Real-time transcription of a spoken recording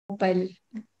I'll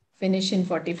finish in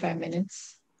 45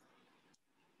 minutes.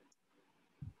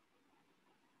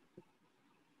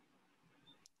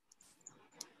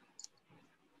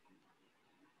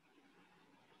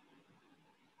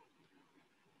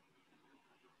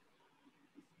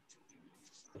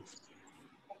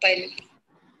 I'll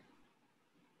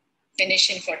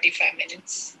finish in 45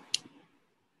 minutes.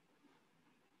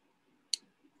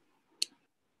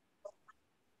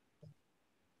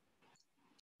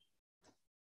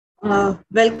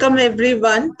 Welcome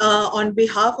everyone. On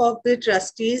behalf of the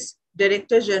trustees,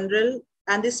 Director General,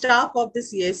 and the staff of the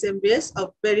CSMBS, a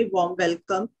very warm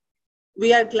welcome.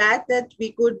 We are glad that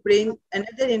we could bring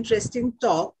another interesting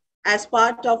talk as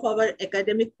part of our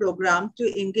academic program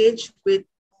to engage with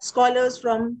scholars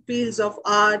from fields of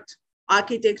art,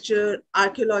 architecture,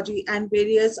 archaeology, and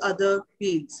various other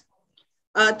fields.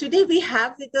 Today we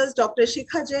have with us Dr.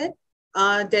 Shikha Jain,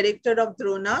 Director of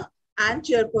Drona and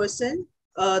Chairperson,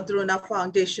 Drona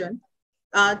Foundation.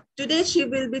 Today she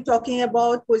will be talking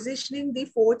about positioning the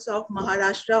forts of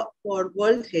Maharashtra for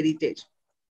World Heritage.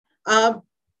 Dr.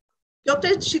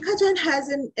 Shikha Jain has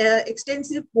an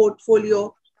extensive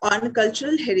portfolio on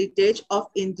cultural heritage of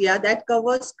India that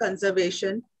covers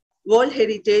conservation, World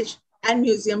Heritage, and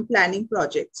museum planning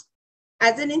projects.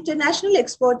 As an international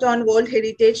expert on World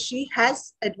Heritage, she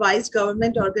has advised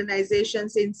government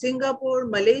organizations in Singapore,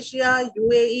 Malaysia,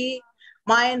 UAE,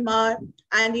 Myanmar,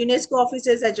 and UNESCO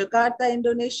offices at Jakarta,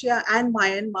 Indonesia, and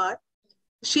Myanmar.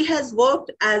 She has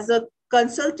worked as a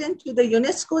consultant to the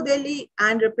UNESCO Delhi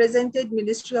and represented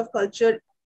Ministry of Culture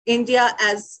India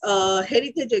as a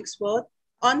heritage expert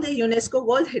on the UNESCO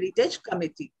World Heritage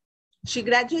Committee. She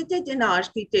graduated in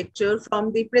architecture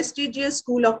from the prestigious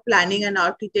School of Planning and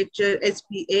Architecture,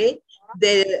 SPA,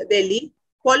 Delhi,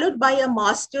 followed by a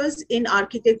master's in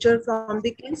architecture from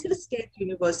the Kansas State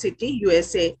University,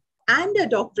 USA, and a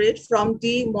doctorate from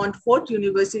the Montfort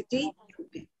University,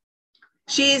 UK.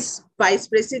 She is Vice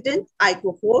President,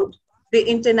 ICOFORT, the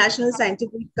International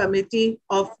Scientific Committee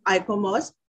of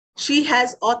ICOMOS. She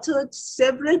has authored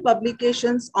several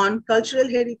publications on cultural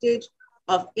heritage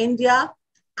of India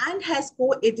and has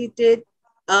co-edited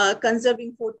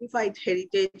Conserving Fortified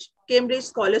Heritage, Cambridge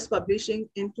Scholars Publishing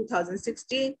in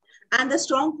 2016, and The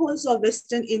Strongholds of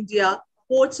Western India,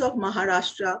 Ports of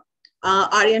Maharashtra,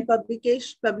 Aryan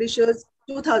Publishers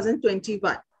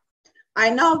 2021. I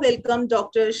now welcome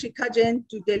Dr. Shikha Jain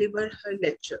to deliver her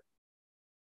lecture.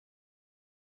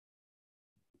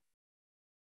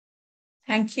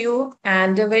 Thank you,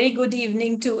 and a very good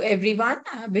evening to everyone.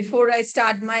 Before I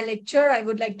start my lecture, I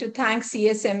would like to thank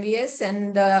CSMVS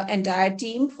and the entire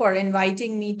team for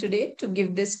inviting me today to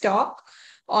give this talk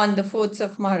on the forts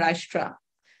of Maharashtra.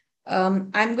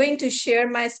 I'm going to share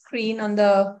my screen on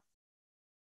the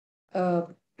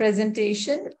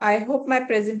presentation. I hope my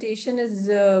presentation is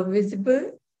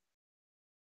visible.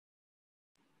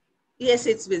 Yes,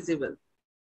 it's visible.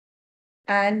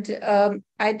 And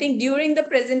I think during the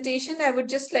presentation, I would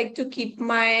just like to keep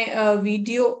my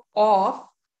video off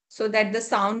so that the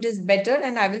sound is better,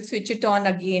 and I will switch it on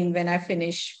again when I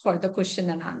finish for the question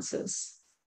and answers.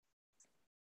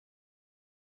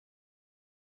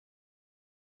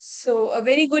 So a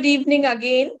very good evening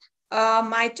again.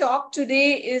 My talk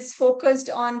today is focused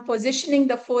on positioning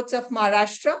the forts of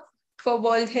Maharashtra for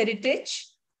World Heritage.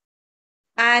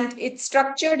 And it's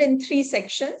structured in 3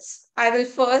 sections. I will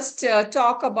first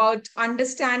talk about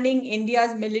understanding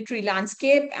India's military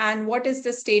landscape and what is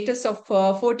the status of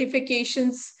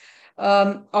fortifications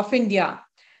of India.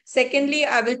 Secondly,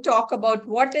 I will talk about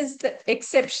what is the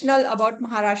exceptional about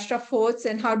Maharashtra forts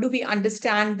and how do we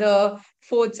understand the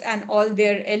forts and all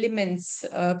their elements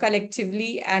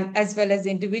collectively and as well as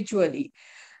individually.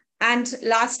 And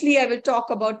lastly, I will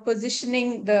talk about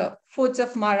positioning the forts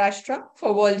of Maharashtra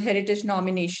for World Heritage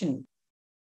nomination.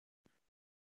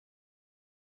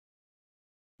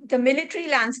 The military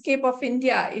landscape of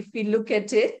India, if we look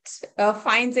at it,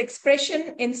 finds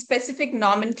expression in specific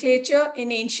nomenclature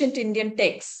in ancient Indian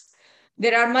texts.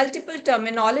 There are multiple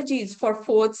terminologies for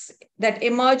forts that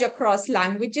emerge across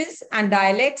languages and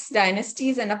dialects,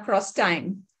 dynasties, and across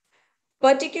time.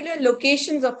 Particular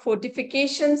locations of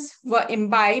fortifications were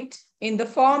imbibed in the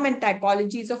form and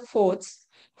typologies of forts.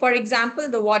 For example,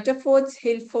 the water forts,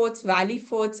 hill forts, valley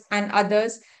forts, and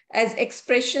others as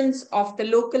expressions of the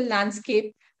local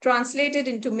landscape translated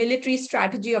into military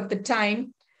strategy of the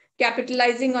time,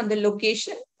 capitalizing on the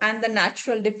location and the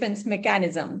natural defense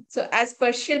mechanism. So as per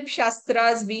Shilp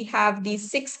Shastras, we have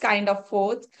these 6 kind of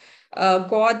forts,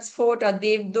 God's fort or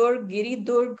Devdurg,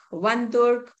 Giridurg,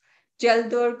 Vandurg,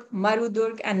 Jaldurg,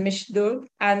 Marudurg, and Mishdurg.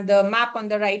 And the map on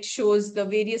the right shows the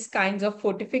various kinds of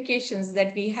fortifications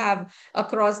that we have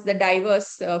across the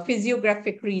diverse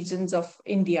physiographic regions of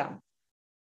India.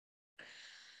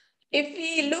 If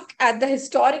we look at the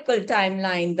historical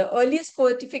timeline, the earliest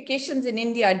fortifications in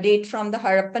India date from the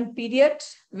Harappan period,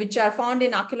 which are found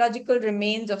in archaeological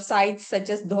remains of sites such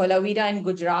as Dholavira in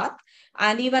Gujarat,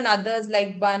 and even others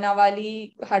like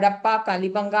Banawali, Harappa,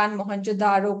 Kalibangan,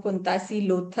 Mohenjo-daro, Kuntasi,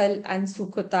 Lothal, and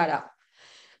Sukhotara.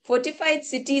 Fortified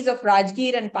cities of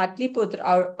Rajgir and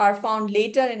Patliputra are found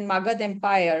later in Magad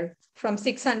Empire from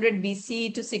 600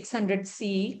 BC to 600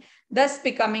 CE, thus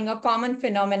becoming a common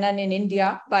phenomenon in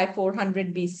India by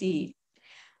 400 BCE.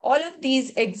 All of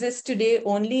these exist today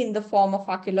only in the form of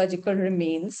archaeological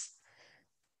remains.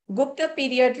 Gupta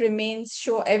period remains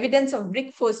show evidence of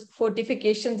brick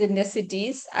fortifications in their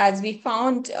cities, as we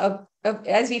find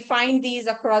these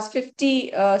across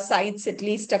 50 sites at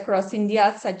least across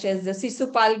India, such as the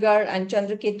Sisupalgarh and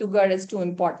Chandraketugarh as two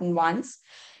important ones.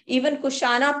 Even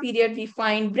Kushana period, we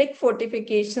find brick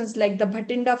fortifications like the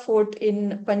Bhatinda fort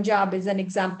in Punjab is an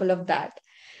example of that.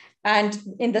 And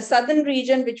in the southern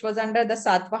region, which was under the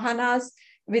Satavahanas,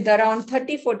 with around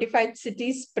 30 fortified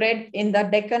cities spread in the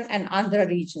Deccan and Andhra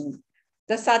region.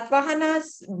 The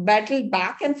Satavahanas battled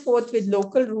back and forth with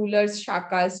local rulers,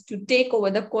 Shakas, to take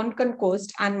over the Konkan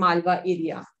coast and Malwa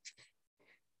area.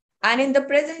 And in the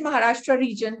present Maharashtra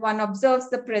region, one observes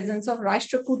the presence of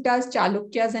Rashtrakutas,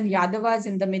 Chalukyas, and Yadavas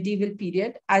in the medieval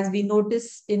period, as we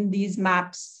notice in these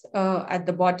maps at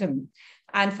the bottom.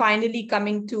 And finally,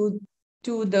 coming to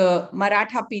the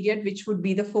Maratha period, which would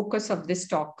be the focus of this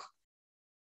talk.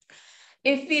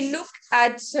 If we look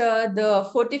at the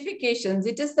fortifications,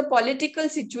 it is the political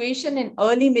situation in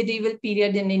early medieval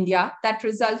period in India that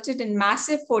resulted in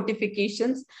massive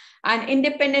fortifications and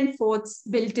independent forts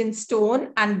built in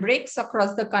stone and bricks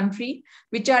across the country,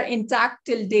 which are intact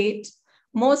till date,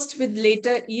 most with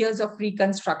later years of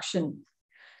reconstruction.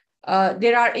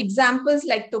 There are examples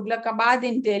like Tughlakabad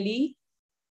in Delhi,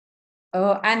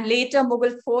 and later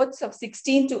Mughal forts of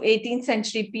 16th to 18th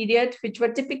century period, which were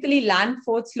typically land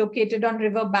forts located on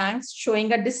river banks,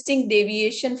 showing a distinct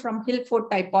deviation from hill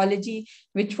fort typology,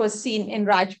 which was seen in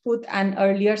Rajput and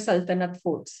earlier Sultanate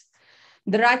forts.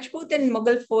 The Rajput and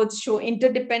Mughal forts show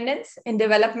interdependence in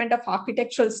development of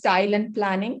architectural style and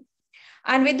planning.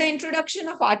 And with the introduction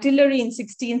of artillery in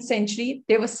 16th century,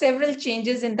 there were several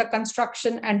changes in the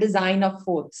construction and design of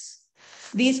forts.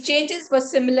 These changes were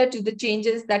similar to the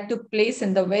changes that took place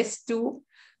in the West too,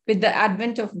 with the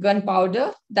advent of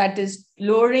gunpowder, that is,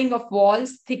 lowering of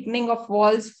walls, thickening of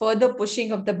walls, further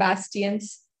pushing of the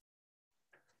bastions.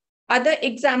 Other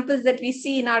examples that we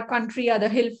see in our country are the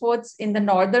hill forts in the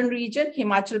northern region,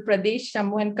 Himachal Pradesh,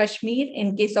 Jammu and Kashmir,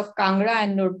 in case of Kangra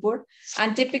and Nurpur,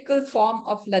 and typical form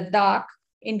of Ladakh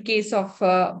in case of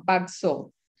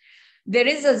Bagso. There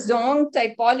is a zone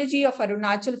typology of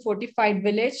Arunachal fortified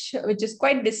village, which is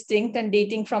quite distinct and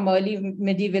dating from early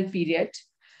medieval period.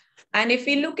 And if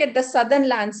we look at the southern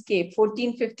landscape,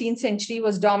 14th, 15th century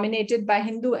was dominated by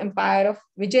Hindu empire of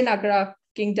Vijayanagara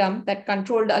kingdom that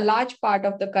controlled a large part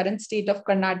of the current state of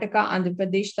Karnataka, Andhra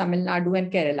Pradesh, Tamil Nadu,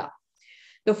 and Kerala.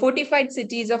 The fortified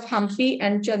cities of Hampi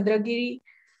and Chandragiri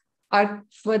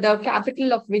were the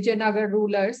capital of Vijayanagar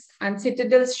rulers, and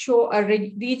citadels show a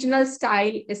regional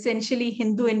style, essentially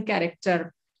Hindu in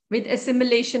character, with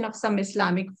assimilation of some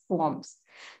Islamic forms.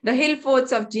 The hill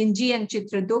forts of Jinji and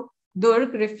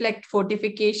Chitradurg reflect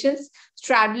fortifications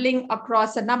straddling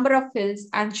across a number of hills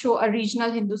and show a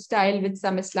regional Hindu style with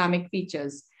some Islamic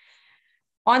features.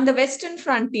 On the western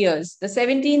frontiers, the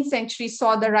 17th century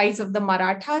saw the rise of the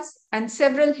Marathas, and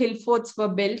several hill forts were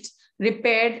built,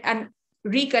 repaired, and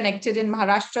reconnected in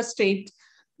Maharashtra state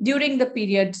during the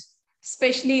period,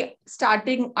 especially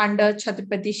starting under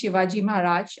Chhatrapati Shivaji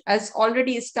Maharaj, as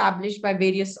already established by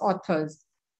various authors.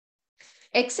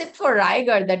 Except for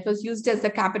Raigad, that was used as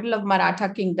the capital of Maratha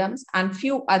kingdoms, and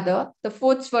few other, the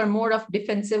forts were more of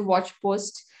defensive watch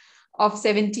posts of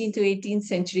 17th to 18th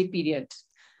century period.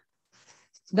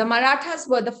 The Marathas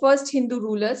were the first Hindu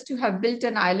rulers to have built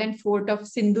an island fort of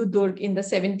Sindhu Durg in the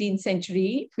 17th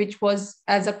century, which was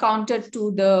as a counter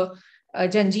to the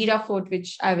Janjira fort,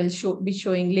 which I will be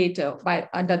showing later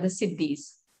under the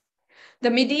Siddhis. The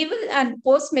medieval and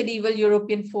post-medieval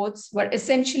European forts were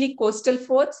essentially coastal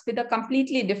forts with a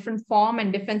completely different form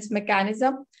and defense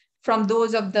mechanism from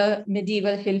those of the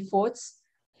medieval hill forts.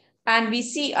 And we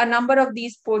see a number of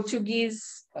these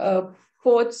Portuguese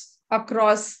forts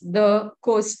across the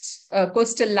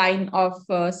coastal line of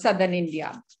southern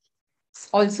India,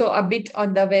 also a bit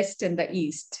on the west and the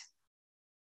east.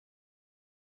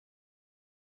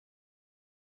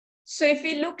 So if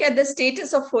we look at the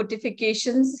status of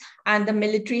fortifications and the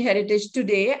military heritage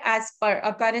today, as per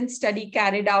a current study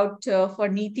carried out for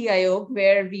Niti Aayog,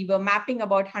 where we were mapping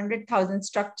about 100,000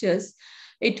 structures,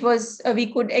 it was,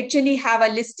 we could actually have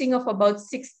a listing of about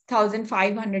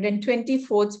 6,520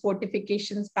 forts,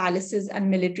 fortifications, palaces, and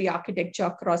military architecture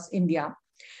across India.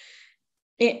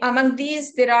 Among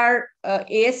these, there are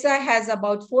ASI has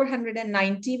about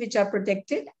 490 which are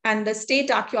protected, and the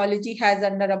state archaeology has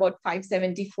under about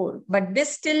 574. But this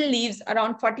still leaves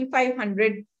around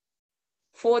 4,500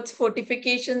 forts,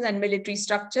 fortifications, and military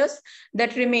structures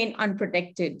that remain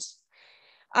unprotected.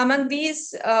 Among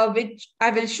these, which I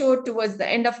will show towards the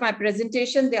end of my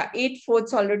presentation, there are 8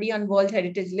 forts already on World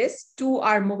Heritage List. 2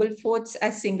 are Mughal forts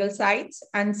as single sites,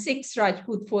 and 6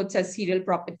 Rajput forts as serial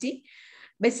property.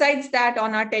 Besides that,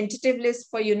 on our tentative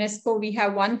list for UNESCO, we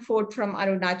have 1 fort from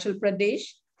Arunachal Pradesh,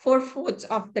 4 forts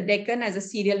of the Deccan as a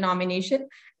serial nomination,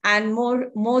 and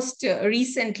most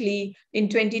recently in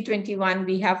 2021,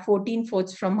 we have 14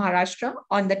 forts from Maharashtra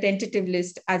on the tentative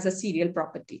list as a serial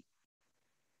property.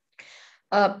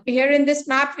 Here in this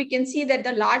map, we can see that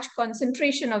the large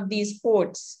concentration of these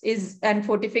forts and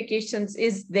fortifications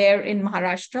is there in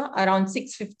Maharashtra, around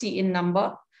 650 in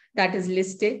number that is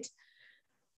listed.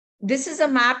 This is a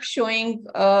map showing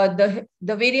the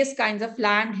various kinds of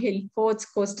land, hill forts,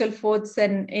 coastal forts,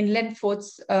 and inland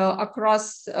forts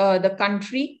across the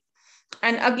country.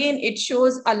 And again, it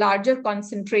shows a larger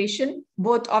concentration,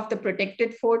 both of the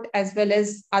protected fort as well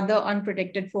as other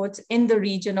unprotected forts in the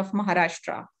region of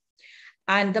Maharashtra.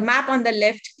 And the map on the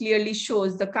left clearly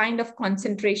shows the kind of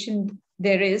concentration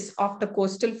there is of the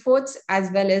coastal forts as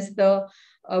well as the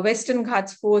Western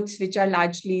Ghats forts, which are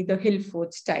largely the hill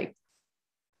forts type.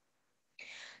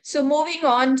 So moving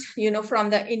on, from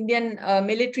the Indian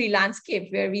military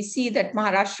landscape, where we see that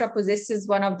Maharashtra possesses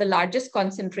one of the largest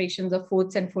concentrations of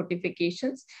forts and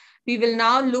fortifications, we will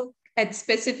now look at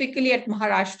specifically at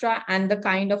Maharashtra and the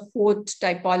kind of fort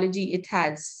typology it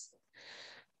has.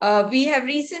 We have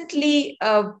recently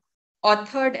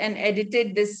authored and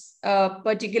edited this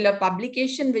particular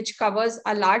publication, which covers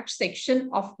a large section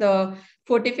of the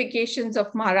fortifications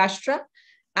of Maharashtra.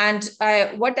 And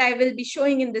what I will be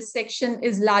showing in this section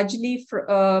is largely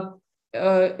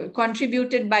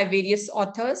contributed by various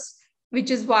authors, which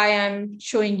is why I'm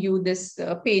showing you this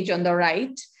page on the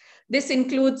right. This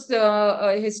includes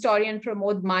the historian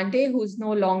Pramod Mande, who's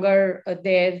no longer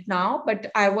there now,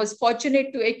 but I was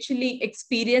fortunate to actually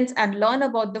experience and learn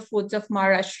about the forts of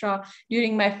Maharashtra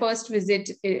during my first visit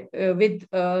with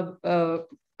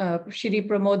Shri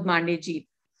Pramod Mande ji.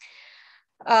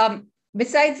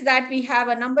 Besides that, we have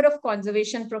a number of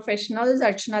conservation professionals,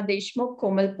 Archana Deshmukh,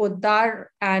 Komal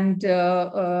Poddar, and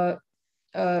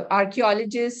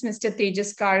archaeologists, Mr.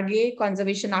 Tejas Karge,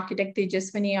 conservation architect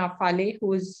Tejaswini Afale,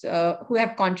 who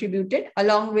have contributed,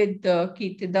 along with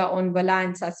Kirtida Onbala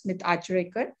and Sasmit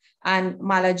Acharekar and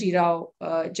Malaji Rao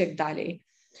Jagdale.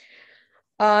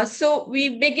 So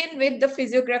we begin with the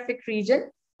physiographic region.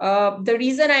 The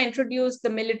reason I introduced the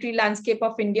military landscape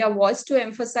of India was to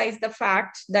emphasize the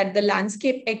fact that the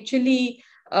landscape actually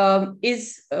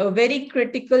is very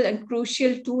critical and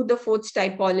crucial to the forts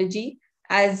typology,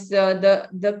 as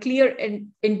the clear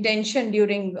intention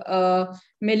during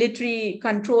military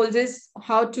controls is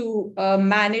how to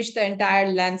manage the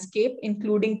entire landscape,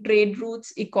 including trade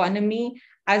routes, economy,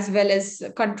 as well as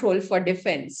control for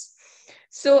defense.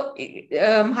 So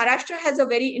Maharashtra has a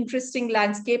very interesting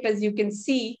landscape, as you can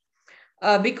see,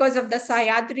 because of the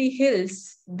Sahyadri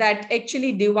hills that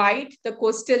actually divide the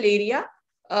coastal area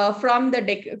from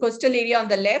the coastal area on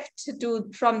the left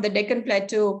from the Deccan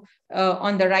Plateau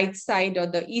on the right side or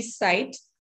the east side.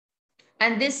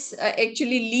 And this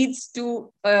actually leads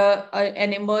to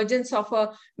an emergence of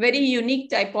a very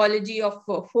unique typology of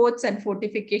forts and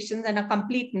fortifications and a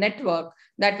complete network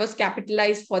that was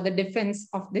capitalized for the defense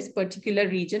of this particular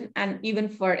region and even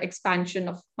for expansion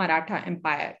of Maratha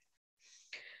Empire.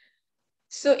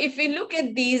 So if we look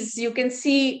at these, you can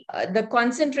see the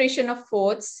concentration of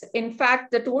forts. In fact,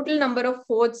 the total number of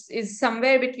forts is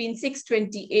somewhere between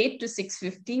 628 to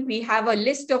 650. We have a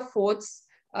list of forts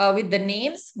with the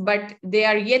names, but they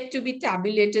are yet to be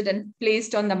tabulated and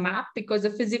placed on the map because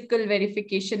a physical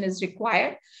verification is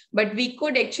required. But we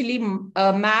could actually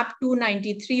map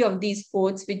 293 of these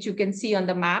forts, which you can see on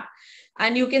the map.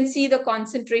 And you can see the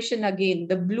concentration again.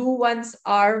 The blue ones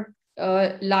are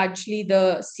largely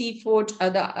the sea fort,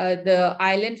 the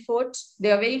island fort.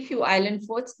 There are very few island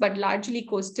forts, but largely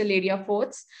coastal area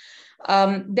forts.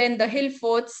 Then the hill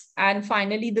forts, and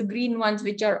finally the green ones,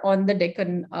 which are on the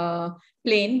Deccan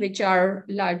plain, which are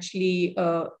largely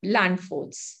land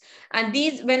forts. And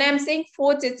these, when I'm saying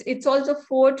forts, it's also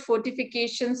fort,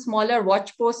 fortification, smaller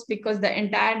watch posts, because the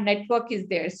entire network is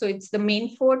there. So it's the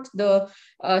main fort, the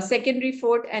secondary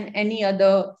fort, and any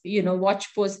other,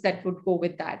 watch posts that would go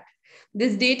with that.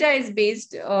 This data is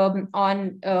based on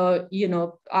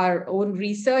our own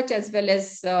research, as well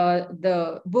as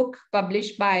the book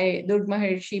published by Durg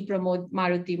Maharshi Pramod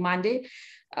Maruti Mande,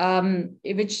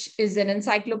 which is an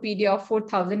encyclopedia of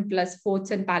 4,000 plus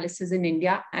forts and palaces in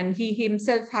India. And he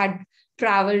himself had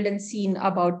traveled and seen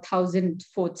about 1,000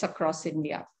 forts across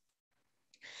India.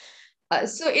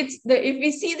 So if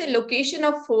we see, the location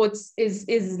of forts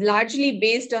is largely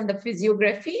based on the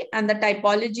physiography, and the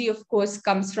typology, of course,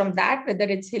 comes from that, whether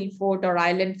it's hill fort or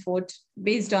island fort,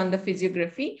 based on the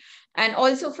physiography, and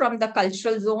also from the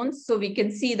cultural zones. So we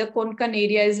can see the Konkan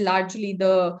area is largely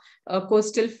the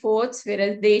coastal forts,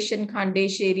 whereas Desh and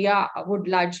Khandesh area would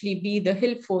largely be the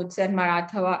hill forts, and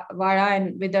Marathwada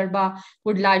and Vidarbha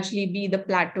would largely be the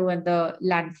plateau and the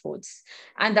land forts.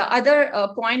 And the other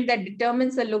point that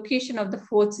determines the location of the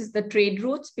forts is the trade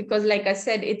routes, because like I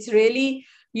said, it's really,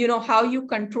 how you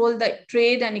control the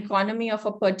trade and economy of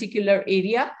a particular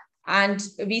area. And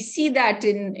we see that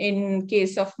in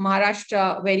case of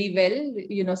Maharashtra very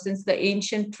well, since the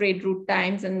ancient trade route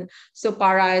times, and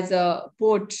Sopara as a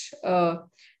port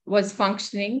was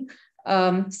functioning.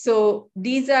 So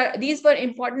these were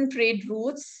important trade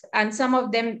routes, and some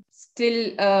of them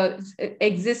still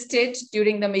existed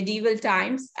during the medieval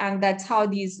times, and that's how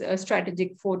these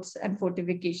strategic forts and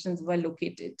fortifications were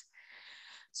located.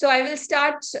 So I will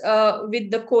start with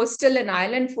the coastal and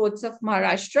island forts of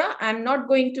Maharashtra. I'm not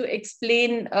going to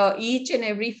explain each and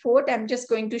every fort. I'm just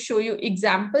going to show you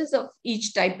examples of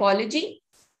each typology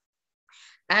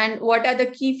and what are the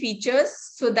key features,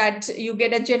 so that you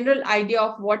get a general idea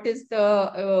of what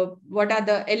are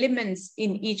the elements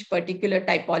in each particular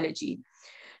typology.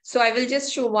 So I will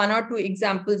just show one or two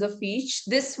examples of each.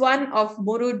 This one of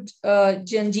Murud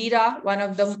Janjira, one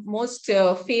of the most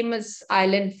famous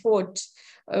island fort,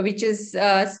 which is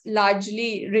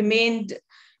largely remained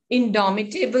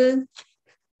indomitable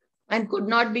and could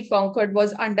not be conquered,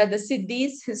 was under the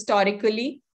Siddhis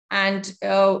historically. And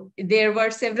there were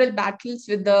several battles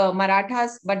with the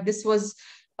Marathas, but this was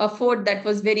a fort that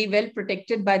was very well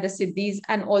protected by the Siddhis,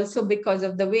 and also because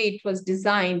of the way it was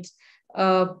designed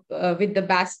with the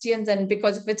bastions, and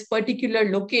because of its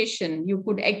particular location, you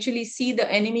could actually see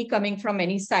the enemy coming from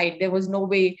any side. There was no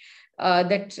way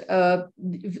that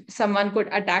someone could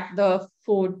attack the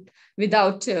fort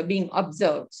without being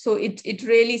observed. So it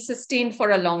really sustained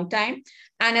for a long time.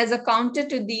 And as a counter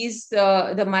to these,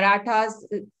 the Marathas,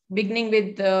 beginning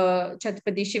with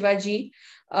Chhatrapati Shivaji,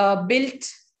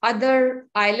 built other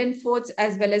island forts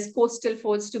as well as coastal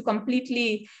forts to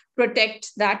completely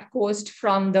protect that coast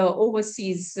from the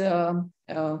overseas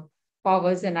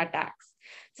powers and attacks.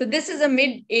 So this is a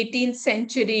mid-18th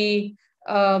century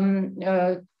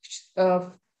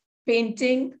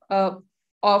painting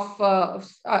of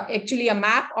actually a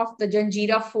map of the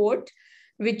Janjira fort,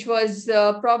 which was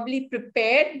probably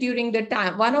prepared during the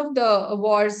time, one of the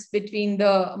wars between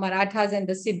the Marathas and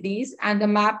the Siddhis. And the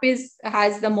map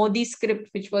has the Modi script,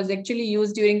 which was actually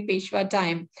used during Peshwa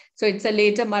time. So it's a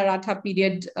later Maratha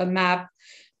period map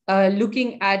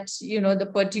looking at,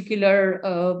 the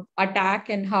particular attack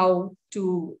and how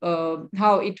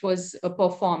it was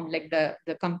performed, like the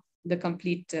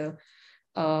complete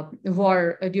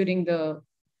war during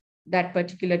that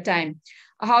particular time.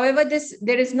 However,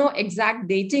 there is no exact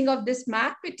dating of this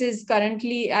map. It is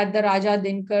currently at the Raja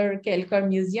Dinkar Kelkar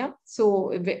Museum.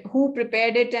 So who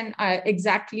prepared it and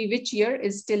exactly which year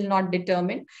is still not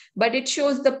determined, but it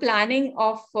shows the planning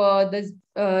of the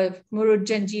Murud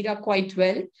Janjira quite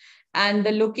well, and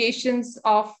the locations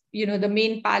of, the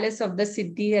main palace of the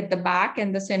Siddhi at the back,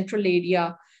 and the central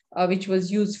area which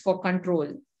was used for control.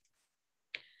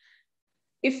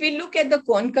 If we look at the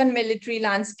Konkan military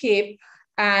landscape,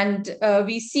 and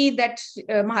we see that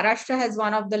Maharashtra has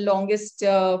one of the longest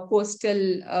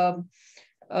coastal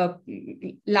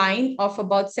line of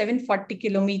about 740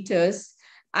 kilometers.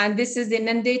 And this is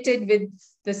inundated with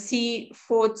the sea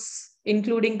forts,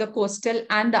 including the coastal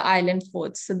and the island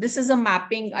forts. So this is a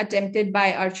mapping attempted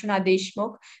by Archana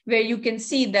Deshmukh, where you can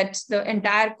see that the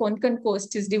entire Konkan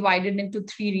coast is divided into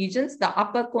three regions: the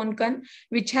upper Konkan,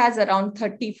 which has around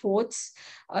 30 forts,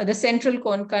 the central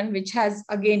Konkan, which has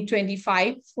again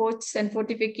 25 forts and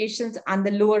fortifications, and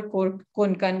the lower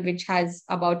Konkan, which has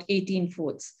about 18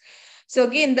 forts. So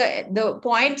again, the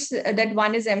point that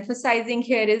one is emphasizing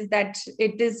here is that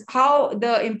it is how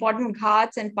the important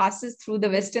ghats and passes through the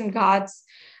Western Ghats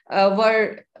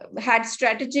had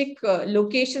strategic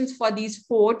locations for these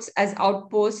forts as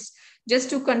outposts, just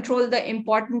to control the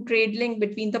important trade link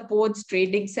between the ports,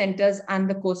 trading centers, and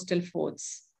the coastal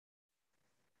forts.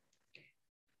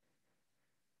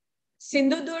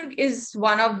 Sindhudurg is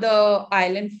one of the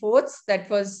island forts that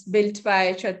was built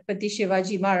by Chhatrapati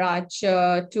Shivaji Maharaj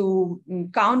to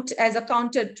count as a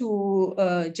counter to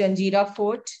Janjira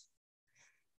Fort.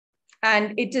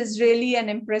 And it is really an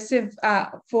impressive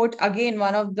fort, again,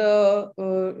 one of the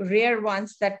rare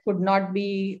ones that could not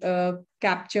be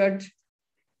captured.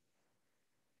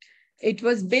 It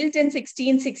was built in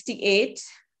 1668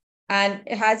 and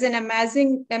it has an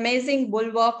amazing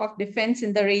bulwark of defense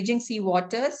in the raging sea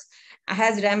waters. It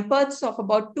has ramparts of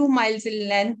about 2 miles in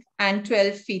length and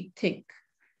 12 feet thick.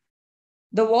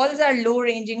 The walls are low,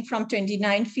 ranging from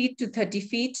 29 feet to 30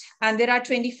 feet, and there are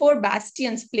 24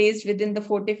 bastions placed within the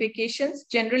fortifications,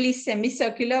 generally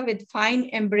semicircular with fine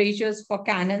embrasures for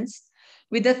cannons,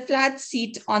 with a flat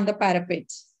seat on the parapet.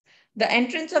 The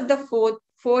entrance of the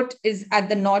fort is at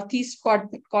the northeast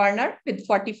corner, with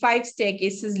 45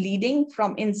 staircases leading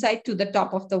from inside to the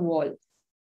top of the wall.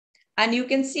 And you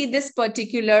can see this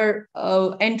particular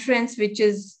entrance, which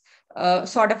is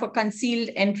sort of a concealed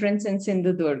entrance in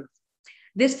Sindhudurg.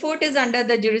 This fort is under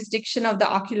the jurisdiction of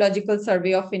the Archaeological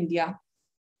Survey of India,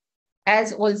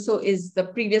 as also is the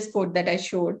previous fort that I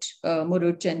showed,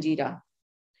 Murud Janjira.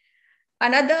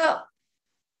 Another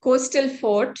coastal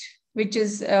fort, which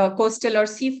is coastal or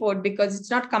sea fort, because it's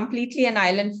not completely an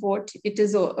island fort. It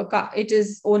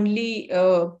is only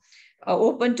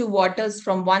open to waters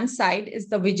from one side, is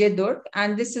the Vijayadurg.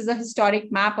 And this is a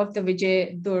historic map of the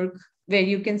Vijayadurg, where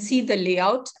you can see the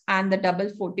layout and the double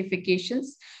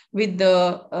fortifications with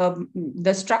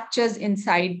the structures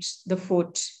inside the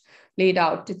fort laid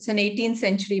out. It's an 18th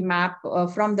century map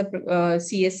from the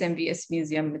CSMVS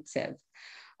museum itself.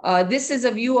 This is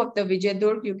a view of the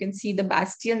Vijayadurg. You can see the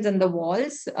bastions and the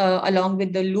walls along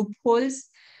with the loopholes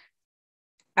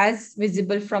as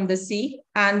visible from the sea.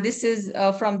 And this is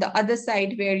from the other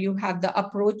side where you have the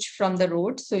approach from the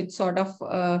road. So it's sort of,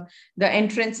 the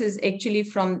entrance is actually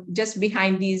from just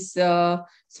behind these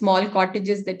small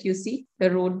cottages that you see,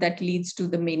 the road that leads to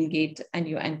the main gate, and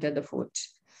you enter the fort.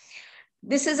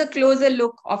 This is a closer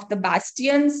look of the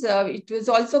bastions. It was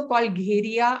also called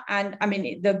Gheria. And I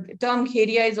mean, the term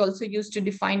Gheria is also used to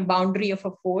define boundary of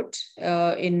a fort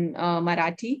in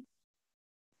Marathi.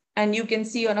 And you can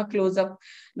see on a close-up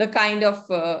the kind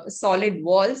of solid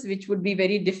walls, which would be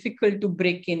very difficult to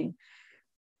break in.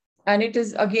 And it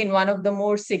is, again, one of the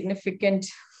more significant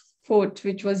fort,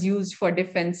 which was used for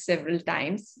defense several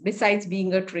times, besides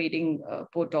being a trading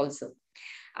port also.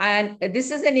 And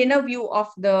this is an inner view of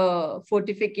the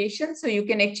fortification. So you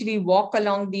can actually walk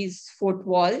along these fort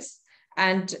walls,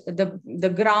 and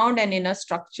the ground and inner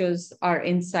structures are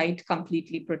inside,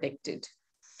 completely protected.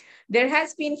 There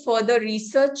has been further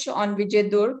research on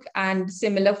Vijayadurg and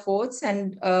similar forts.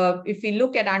 And if we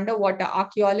look at underwater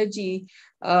archaeology,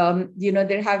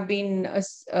 there have been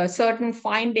certain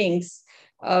findings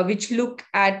which look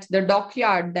at the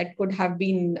dockyard that could have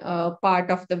been part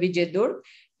of the Vijayadurg,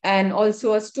 and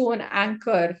also a stone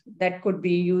anchor that could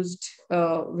be used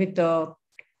with the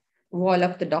wall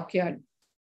of the dockyard,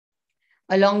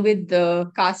 along with the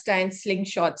cast iron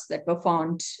slingshots that were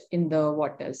found in the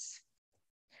waters.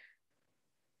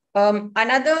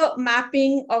 Another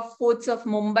mapping of forts of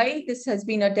Mumbai. This has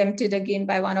been attempted again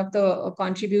by one of the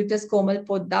contributors, Komal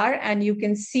Poddar, and you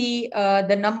can see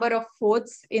the number of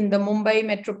forts in the Mumbai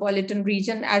metropolitan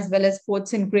region, as well as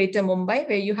forts in Greater Mumbai,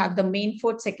 where you have the main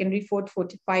fort, secondary fort,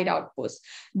 fortified outposts.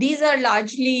 These are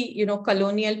largely,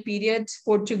 colonial period,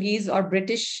 Portuguese or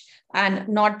British, and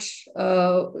not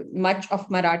much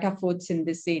of Maratha forts in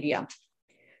this area.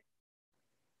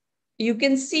 You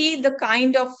can see the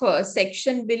kind of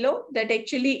section below that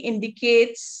actually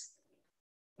indicates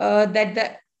that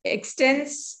the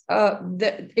extents,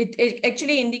 it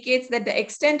actually indicates that the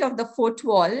extent of the fort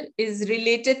wall is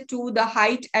related to the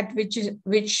height at which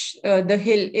the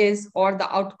hill is, or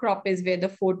the outcrop is where the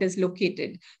fort is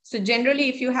located. So generally,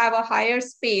 if you have a higher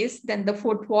space, then the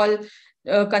fort wall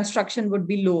construction would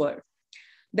be lower.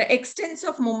 The extents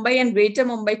of Mumbai and Greater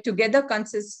Mumbai together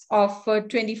consists of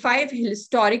 25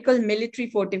 historical military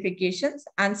fortifications,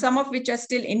 and some of which are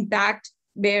still intact,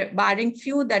 barring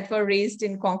few that were razed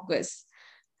in conquest,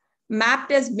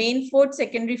 mapped as main fort,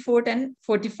 secondary fort, and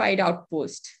fortified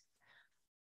outpost.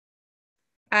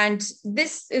 And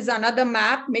this is another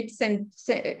map,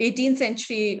 mid-18th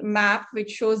century map,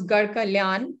 which shows Gar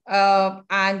Kalyan,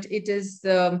 and it is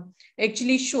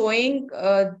actually showing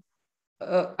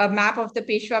a map of the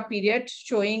Peshwa period,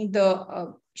 showing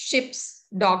the ships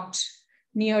docked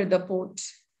near the port.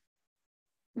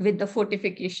 with the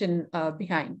fortification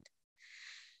behind.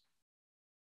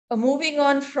 Moving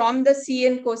on from the sea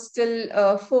and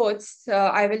coastal forts,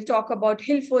 I will talk about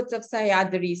hill forts of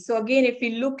Sahyadri. So again, if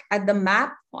we look at the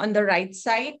map on the right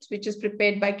side, which is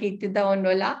prepared by Ketida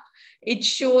Onwala, it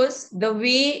shows the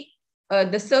way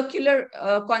the circular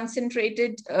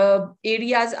concentrated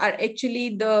areas are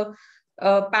actually the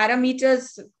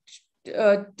parameters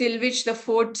till which the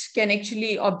fort can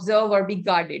actually observe or be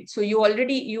guarded. So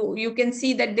you can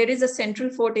see that there is a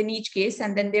central fort in each case,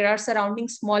 and then there are surrounding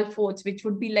small forts, which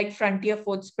would be like frontier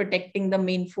forts protecting the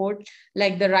main fort,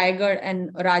 like the Raigad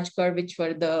and Rajgarh, which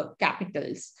were the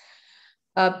capitals.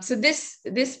 So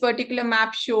this particular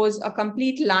map shows a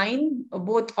complete line,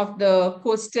 both of the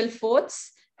coastal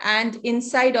forts and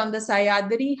inside on the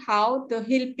Sahyadri, how the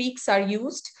hill peaks are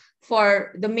used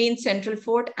for the main central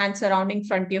fort and surrounding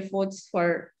frontier forts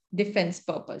for defense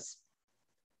purpose.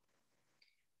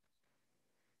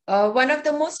 One of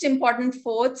the most important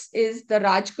forts is the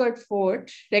Rajgarh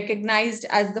Fort, recognized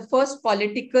as the first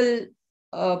political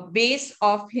base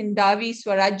of Hindavi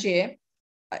Swarajya.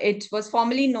 It was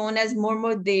formerly known as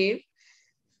Murmudev,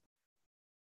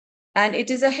 and it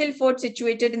is a hill fort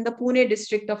situated in the Pune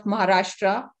district of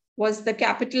Maharashtra, was the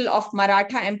capital of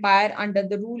Maratha Empire under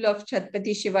the rule of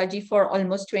Chhatrapati Shivaji for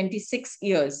almost 26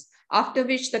 years, after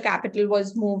which the capital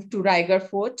was moved to Raigad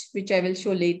Fort, which I will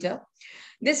show later.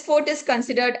 This fort is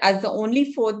considered as the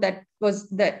only fort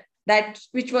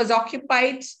which was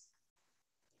occupied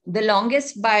the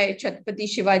longest by Chhatrapati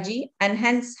Shivaji, and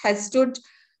hence has stood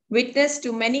witness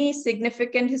to many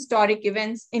significant historic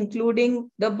events, including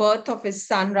the birth of his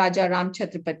son Raja Ram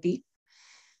Chhatrapati,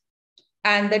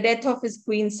 and the death of his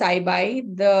queen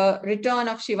Saibai, the return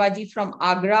of Shivaji from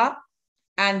Agra,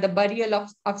 and the burial of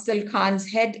Afzal Khan's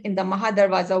head in the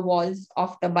Mahadarwaza walls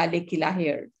of the Bale Killa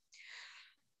here.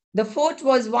 The fort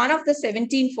was one of the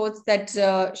 17 forts that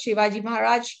Shivaji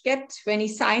Maharaj kept when he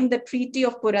signed the Treaty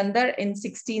of Purandar in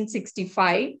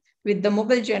 1665 with the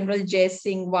Mughal general Jai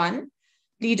Singh I,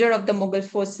 leader of the Mughal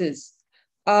forces.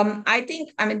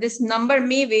 This number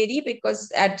may vary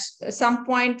because at some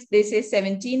point they say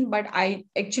 17, but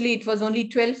it was only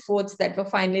 12 forts that were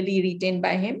finally retained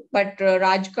by him. But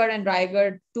Rajgarh and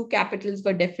Raigad, two capitals,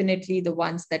 were definitely the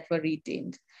ones that were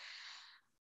retained.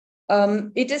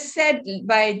 It is said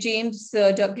by James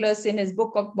Douglas in his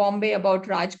book of Bombay about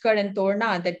Rajgarh and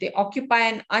Torna that they occupy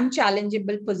an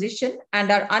unchallengeable position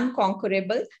and are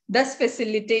unconquerable, thus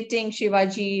facilitating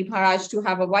Shivaji Maharaj to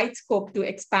have a wide scope to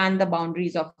expand the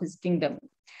boundaries of his kingdom.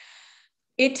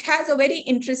 It has a very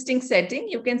interesting setting.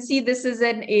 You can see this is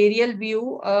an aerial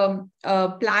view,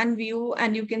 plan view,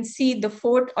 and you can see the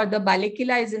fort or the Bale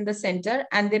Killa is in the center,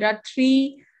 and there are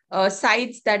three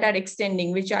sides that are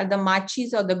extending, which are the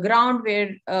machis or the ground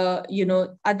where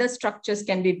other structures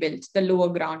can be built, the lower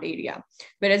ground area,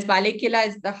 whereas Bale Killa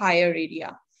is the higher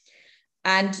area.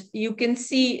 And you can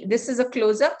see this is a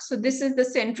close-up. So this is the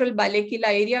central Bale Killa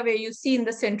area where you see in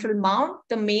the central mount,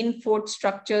 the main fort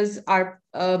structures are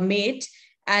made,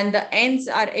 and the ends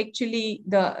are actually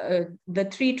the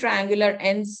three triangular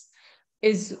ends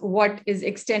is what is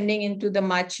extending into the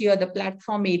machi or the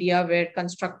platform area where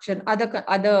construction,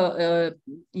 other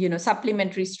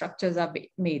supplementary structures are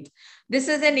made. This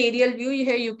is an aerial view.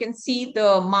 Here you can see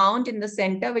the mount in the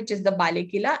center, which is the Bale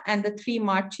Killa, and the three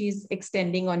machis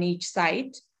extending on each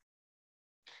side.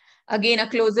 Again, a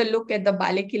closer look at the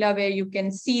Bale Killa where you can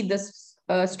see the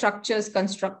structures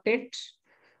constructed.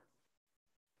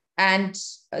 And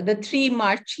the three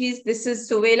machis, this is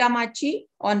Suvela Machi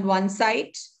on one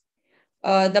side,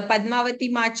 the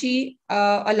Padmavati Machi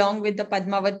along with the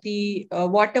Padmavati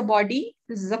water body.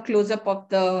 This is a close-up of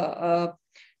the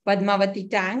Padmavati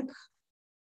tank.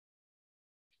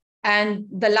 And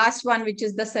the last one, which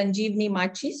is the Sanjeevni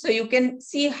Machi. So you can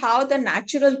see how the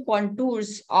natural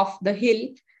contours of the hill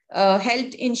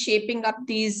helped in shaping up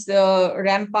these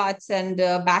ramparts and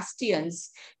bastions,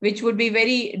 which would be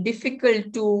very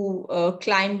difficult to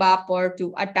climb up or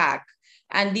to attack.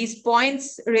 And these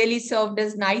points really served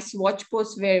as nice watch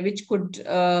posts which could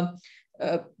help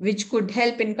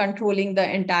in controlling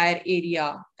the entire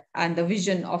area and the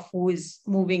vision of who is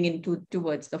moving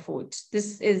towards the fort.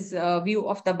 This is a view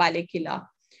of the Bale Killa.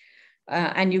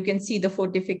 And you can see the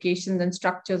fortifications and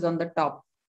structures on the top,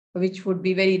 which would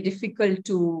be very difficult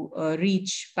to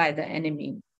reach by the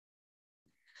enemy.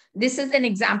 This is an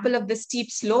example of the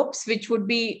steep slopes, which would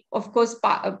be, of course,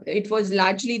 it was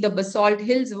largely the basalt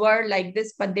hills were like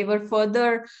this, but they were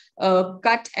further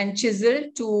cut and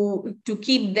chiseled to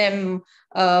keep them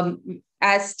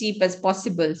as steep as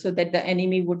possible so that the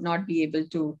enemy would not be able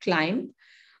to climb.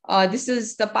 This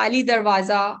is the Pali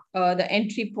Darwaza, the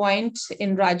entry point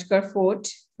in Rajgarh Fort,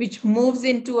 which moves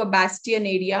into a bastion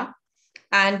area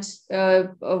and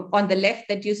on the left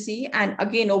that you see, and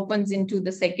again opens into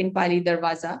the second Pali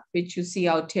Darwaza, which you see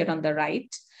out here on the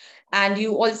right. And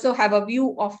you also have a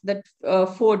view of the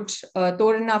fort,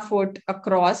 Torana Fort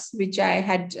across, which I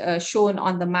had shown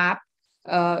on the map,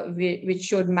 which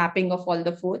showed mapping of all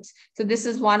the forts. So this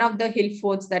is one of the hill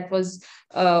forts that was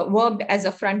worked as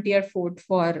a frontier fort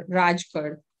for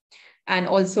Rajgarh and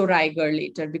also Raigarh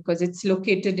later, because it's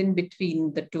located in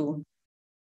between the two.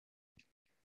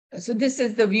 So this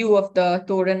is the view of the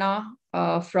Torana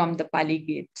from the Pali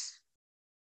Gate.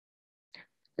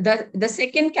 The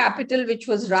second capital, which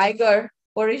was Raigarh,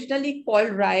 originally called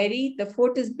Rairi, the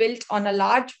fort is built on a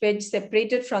large wedge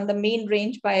separated from the main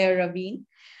range by a ravine.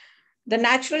 The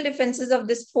natural defenses of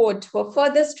this fort were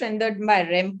further strengthened by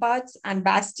ramparts and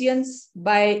bastions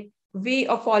by way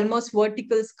of almost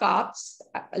vertical scarps,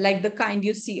 like the kind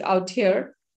you see out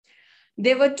here.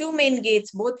 There were two main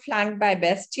gates, both flanked by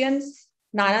bastions,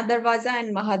 Nana Darwaza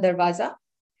and Maha Darwaza.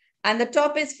 And the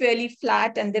top is fairly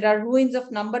flat, and there are ruins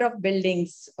of number of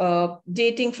buildings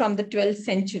dating from the 12th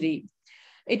century.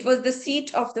 It was the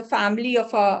seat of the family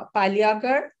of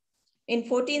Paliagar. In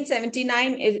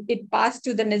 1479, it passed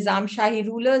to the Nizam Shahi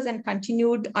rulers and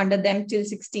continued under them till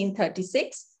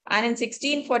 1636. And in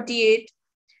 1648,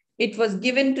 it was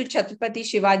given to Chhatrapati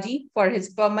Shivaji for his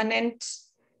permanent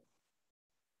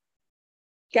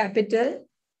capital.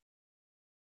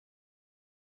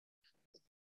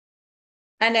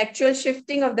 An actual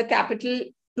shifting of the capital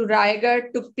to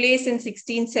Raigarh took place in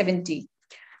 1670.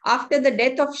 After the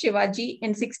death of Shivaji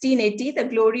in 1680, the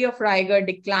glory of Raigarh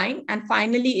declined, and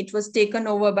finally it was taken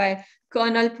over by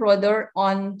Colonel Prodder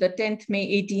on the 10th May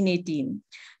 1818.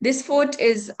 This fort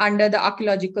is under the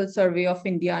Archaeological Survey of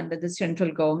India under the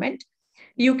central government.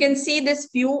 You can see this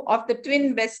view of the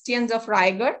twin bastions of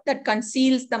Raigarh that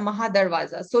conceals the Maha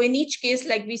Darwaza. So in each case,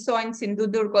 like we saw in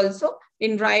Sindhudurg also,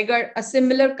 in Raigarh, a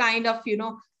similar kind of,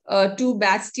 two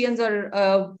bastions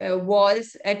or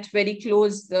walls at very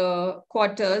close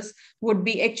quarters would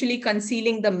be actually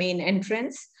concealing the main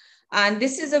entrance. And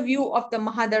this is a view of the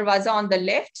Maha Darwaza on the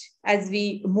left as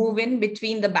we move in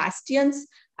between the bastions.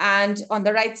 And on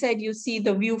the right side, you see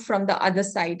the view from the other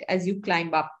side as you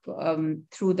climb up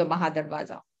through the Maha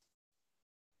Darwaza.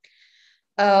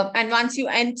 And once you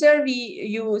enter,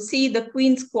 you see the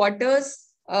Queen's quarters,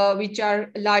 which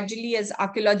are largely as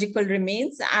archaeological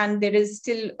remains. And there is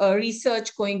still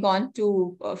research going on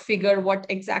to figure what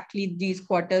exactly these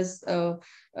quarters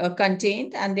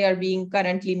contained. And they are being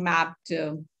currently mapped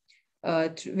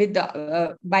by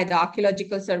the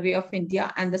Archaeological Survey of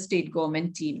India and the state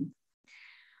government team.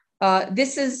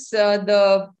 This is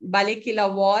the Bale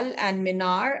Killa wall and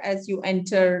Minar as you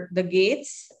enter the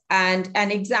gates, and an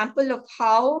example of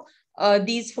how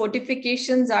these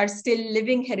fortifications are still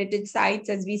living heritage sites,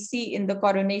 as we see in the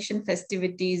coronation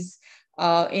festivities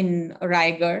in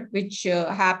Raigarh, which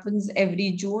happens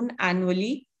every June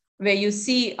annually, where you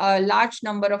see a large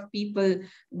number of people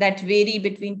that vary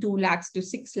between 2 lakhs to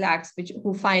 6 lakhs,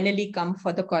 who finally come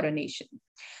for the coronation.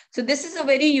 So this is a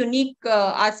very unique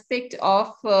aspect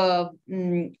of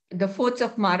the forts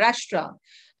of Maharashtra,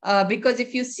 because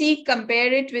if you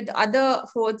compare it with other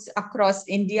forts across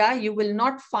India, you will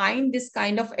not find this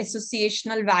kind of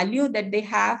associational value that they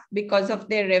have because of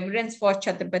their reverence for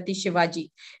Chhatrapati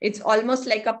Shivaji. It's almost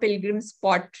like a pilgrim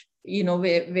spot,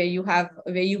 where you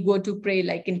go to pray,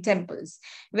 like in temples.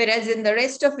 Whereas in the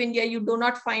rest of India, you do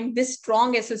not find this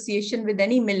strong association with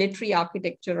any military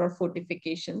architecture or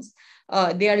fortifications.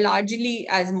 They are largely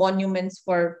as monuments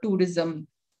for tourism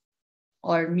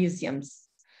or museums.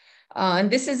 And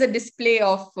this is a display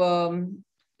of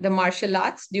the martial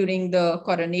arts during the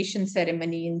coronation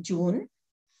ceremony in June.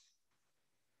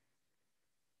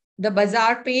 The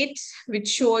Bazaar Pate, which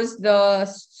shows the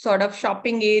sort of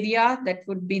shopping area that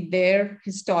would be there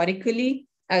historically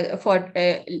one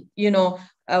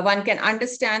can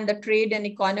understand the trade and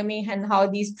economy and how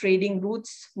these trading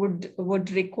routes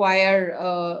would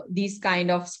require these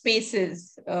kind of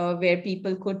spaces where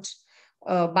people could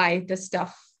buy the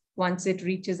stuff once it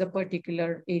reaches a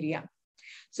particular area.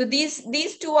 So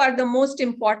these two are the most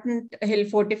important hill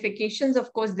fortifications.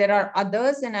 Of course, there are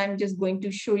others, and I'm just going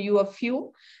to show you a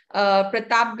few.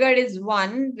 Pratapgarh is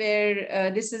one where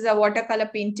this is a watercolor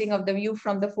painting of the view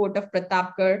from the fort of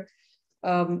Pratapgarh.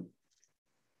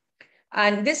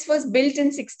 And this was built in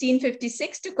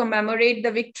 1656 to commemorate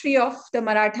the victory of the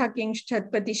Maratha king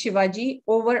Chhatrapati Shivaji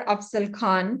over Afzal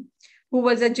Khan, who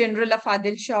was a general of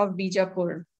Adil Shah of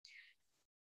Bijapur.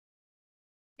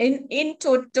 In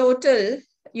total,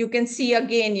 You can see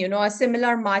again, a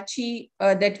similar machi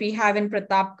that we have in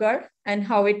Pratapgarh and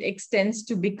how it extends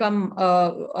to become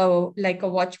like a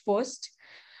watch post.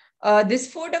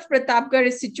 This fort of Pratapgarh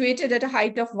is situated at a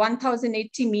height of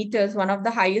 1,080 meters, one of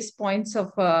the highest points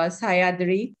of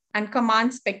Sahyadri, and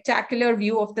commands spectacular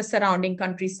view of the surrounding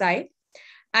countryside.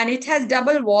 And it has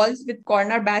double walls with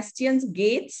corner bastions,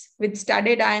 gates with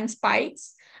studded iron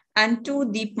spikes, and two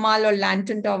deepmal or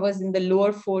lantern towers in the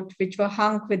lower fort, which were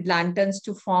hung with lanterns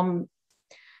to form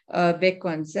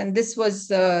beacons. And this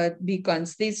was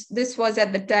beacons. This was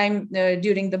at the time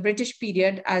during the British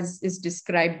period, as is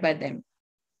described by them.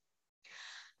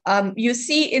 You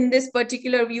see in this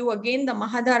particular view, again, the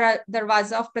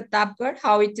Darwaza of Pratapgarh,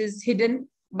 how it is hidden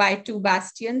by two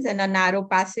bastions and a narrow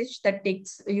passage that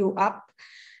takes you up.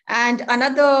 And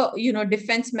another,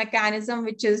 defense mechanism,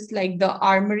 which is like the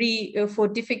armory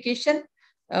fortification,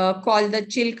 called the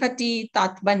Chilkhati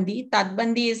Tatbandi.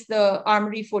 Tatbandi is the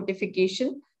armory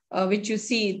fortification, which you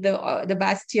see the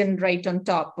bastion right on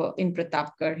top in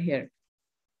Pratapgarh here.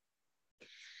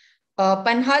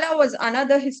 Panhala was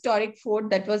another historic fort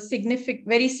that was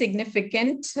very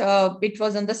significant. It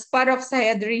was on the spur of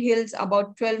Sahyadri Hills,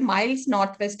 about 12 miles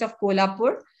northwest of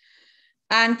Kolhapur,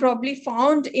 and probably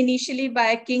found initially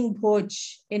by King Bhoj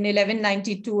in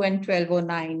 1192 and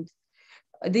 1209.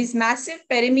 These massive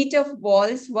perimeter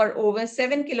walls were over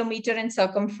 7 kilometers in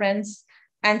circumference,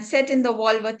 and set in the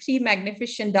wall were 3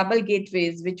 magnificent double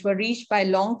gateways, which were reached by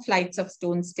long flights of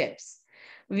stone steps.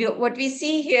 What we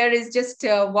see here is just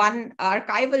one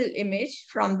archival image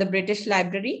from the British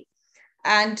Library,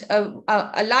 and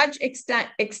a large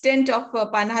extent of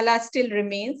Panhala still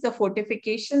remains, the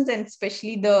fortifications and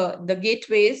especially the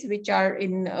gateways, which are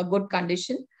in good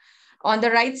condition. On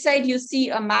the right side, you see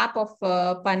a map of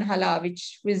Panhala,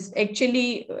 which was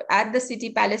actually at the City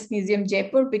Palace Museum,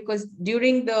 Jaipur, because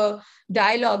during the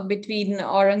dialogue between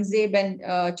Aurangzeb and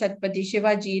Chhatrapati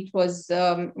Shivaji, it was,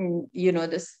 the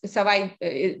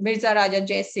Savai Mirza Raja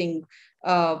Jai Singh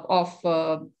of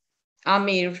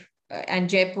Amir and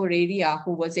Jaipur area,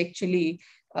 who was actually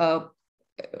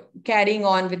carrying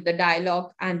on with the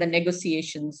dialogue and the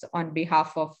negotiations on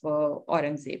behalf of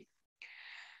Aurangzeb.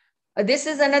 This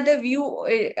is another view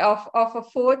of a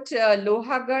fort,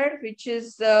 Lohagarh, which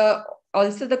is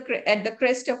also at the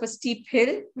crest of a steep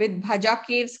hill with Bhaja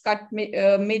caves cut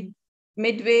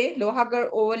midway. Lohagarh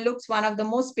overlooks one of the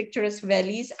most picturesque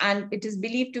valleys, and it is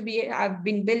believed to have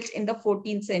been built in the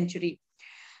 14th century.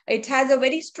 It has a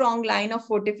very strong line of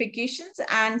fortifications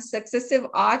and successive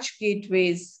arch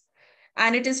gateways,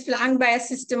 and it is flanked by a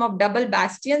system of double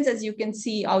bastions, as you can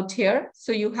see out here.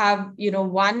 So you have,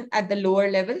 one at the lower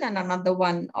level and another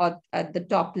one at the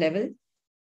top level,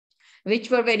 which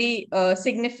were very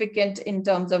significant in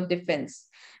terms of defense.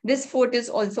 This fort is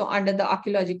also under the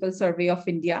Archaeological Survey of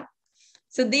India.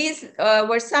 So these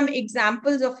were some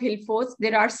examples of hill forts.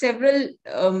 There are several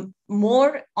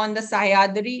more on the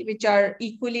Sahyadri, which are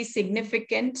equally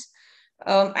significant.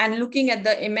 And looking at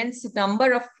the immense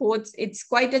number of forts, it's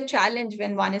quite a challenge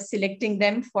when one is selecting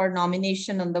them for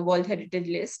nomination on the World Heritage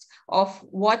List of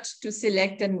what to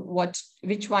select and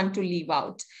which one to leave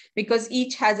out, because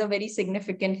each has a very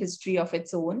significant history of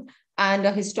its own and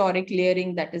a historic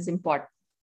layering that is important.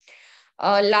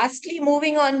 Lastly,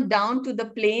 moving on down to the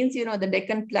plains, the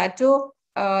Deccan Plateau.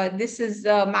 This is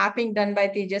mapping done by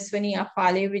Tejaswini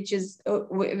Afale, which is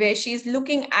where she's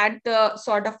looking at the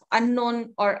sort of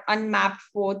unknown or unmapped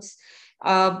forts,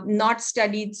 not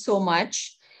studied so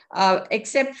much,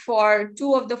 except for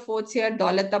two of the forts here,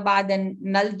 Daulatabad and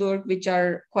Naldurg, which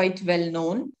are quite well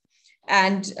known.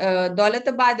 And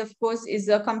Daulatabad, of course, is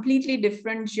a completely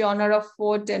different genre of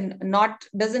fort and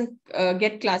doesn't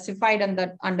get classified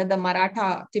under the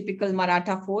Maratha, typical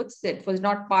Maratha forts. It was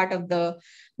not part of the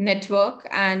network,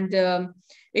 and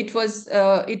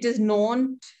it is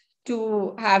known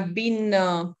to have been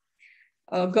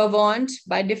governed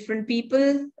by different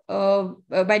people,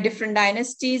 by different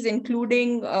dynasties,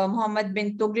 including Muhammad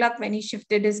bin Tughlaq when he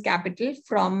shifted his capital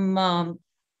from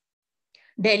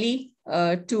Delhi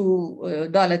to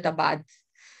Daulatabad.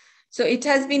 So it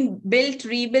has been built,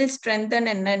 rebuilt, strengthened,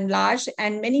 and enlarged,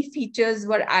 and many features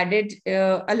were added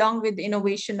along with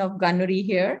innovation of gunnery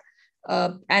here.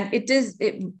 And it is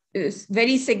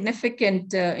very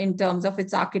significant in terms of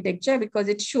its architecture, because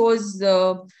it shows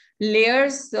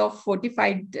layers of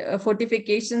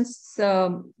fortifications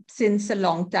since a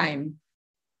long time.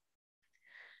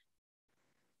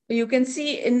 You can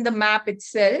see in the map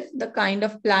itself the kind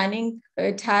of planning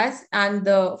it has and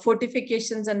the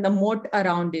fortifications and the moat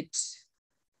around it.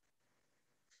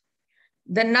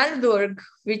 The Naldurg,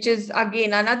 which is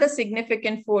again another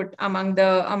significant fort among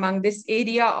this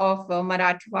area of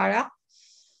Marathwada.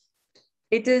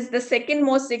 It is the second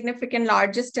most significant,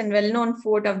 largest and well-known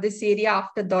fort of this area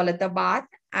after Daulatabad,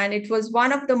 and it was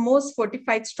one of the most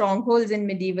fortified strongholds in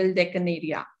medieval Deccan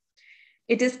area.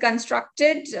 It is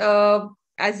constructed,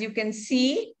 as you can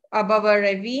see, above a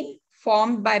ravine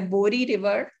formed by Bori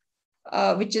River,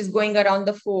 which is going around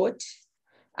the fort.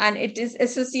 And it is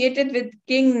associated with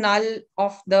King Nal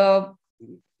of the,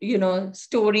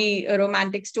 story, a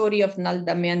romantic story of Nal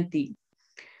Damayanti.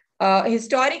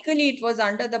 Historically, it was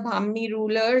under the Bhamni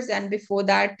rulers, and before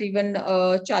that, even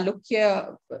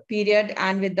Chalukya period,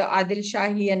 and with the Adil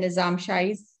Shahi and Nizam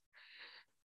Shahis.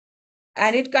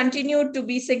 And it continued to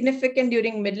be significant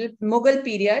during Mughal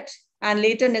period and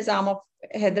later Nizam of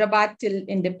Hyderabad till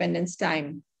independence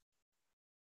time.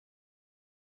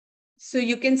 So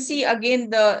you can see again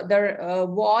the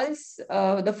walls,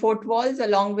 the fort walls,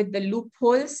 along with the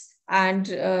loopholes and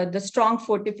the strong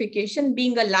fortification.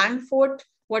 Being a land fort,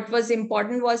 what was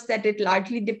important was that it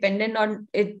largely depended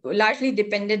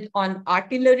on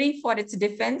artillery for its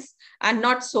defense and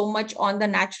not so much on the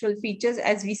natural features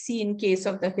as we see in case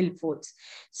of the hill forts.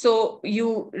 So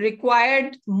you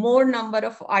required more number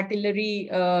of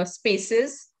artillery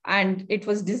spaces, and it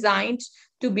was designed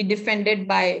to be defended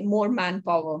by more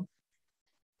manpower.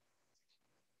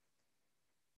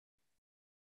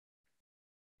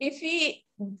 If we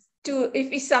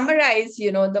summarize,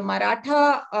 the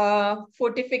Maratha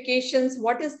fortifications,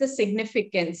 what is the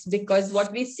significance? Because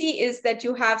what we see is that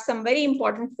you have some very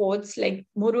important forts like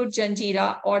Murud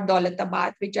Janjira or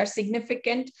Daulatabad, which are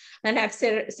significant and have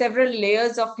several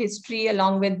layers of history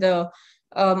along with the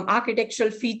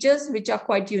architectural features, which are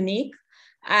quite unique.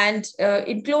 And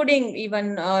including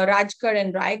even Rajgarh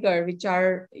and Raigarh, which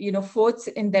are, forts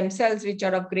in themselves, which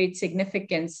are of great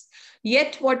significance.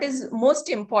 Yet what is most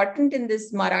important in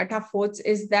this Maratha forts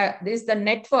is the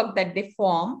network that they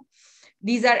form.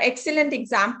 These are excellent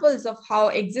examples of how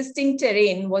existing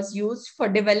terrain was used for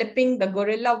developing the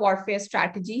guerrilla warfare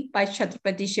strategy by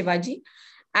Chhatrapati Shivaji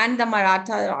and the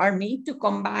Maratha army to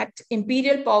combat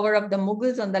imperial power of the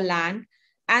Mughals on the land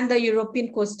and the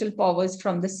European coastal powers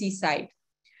from the seaside.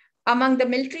 Among the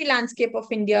military landscape of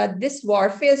India, this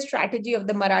warfare strategy of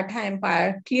the Maratha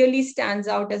Empire clearly stands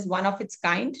out as one of its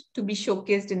kind to be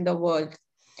showcased in the world.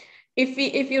 If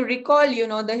you recall,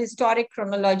 the historic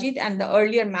chronology and the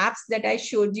earlier maps that I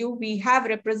showed you, we have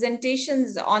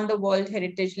representations on the World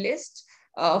Heritage List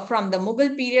from the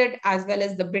Mughal period as well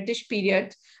as the British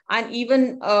period, and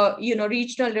even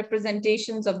regional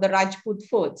representations of the Rajput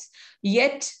forts.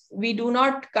 Yet we do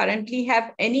not currently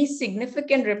have any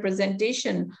significant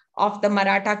representation of the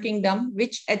Maratha kingdom,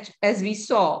 which, as we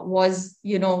saw, was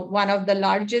one of the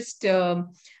largest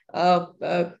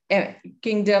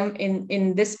kingdom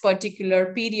in this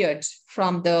particular period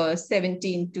from the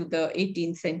 17th to the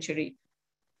 18th century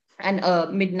and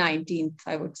mid-19th,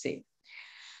 I would say.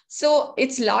 So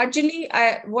it's largely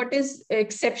what is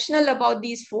exceptional about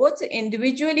these forts.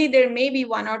 Individually, there may be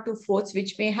one or two forts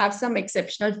which may have some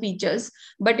exceptional features,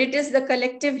 but it is the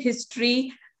collective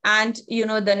history and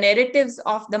the narratives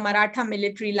of the Maratha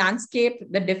military landscape,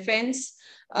 the defense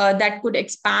that could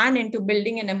expand into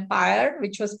building an empire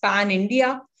which was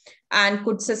pan-India and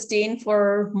could sustain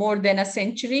for more than a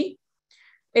century,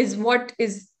 is what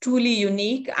is truly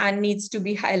unique and needs to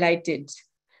be highlighted.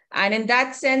 And in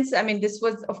that sense, I mean, this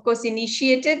was, of course,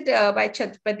 initiated by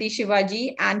Chhatrapati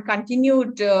Shivaji and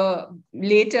continued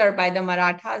later by the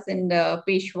Marathas and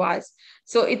Peshwas.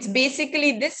 So it's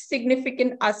basically this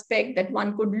significant aspect that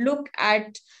one could look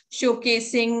at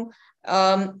showcasing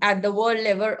at the world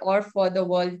level or for the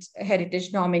World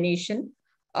Heritage nomination.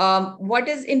 What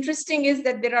is interesting is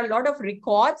that there are a lot of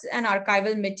records and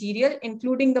archival material,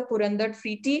 including the Purandar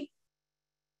Treaty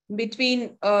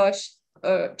between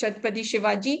Chhatrapati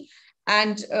Shivaji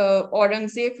and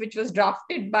Aurangzeb, which was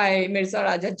drafted by Mirza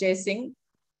Raja Jai Singh.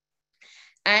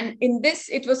 And in this,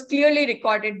 it was clearly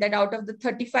recorded that out of the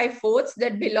 35 forts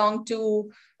that belonged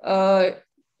to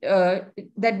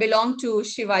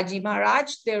Shivaji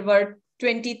Maharaj, there were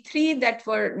 23 that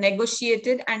were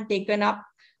negotiated and taken up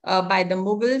by the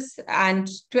Mughals and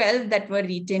 12 that were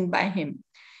retained by him.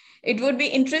 It would be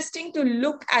interesting to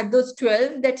look at those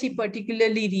 12 that he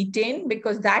particularly retained,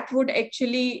 because that would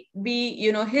actually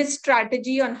be, his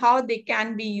strategy on how they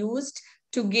can be used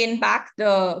to gain back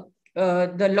the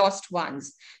lost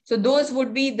ones. So those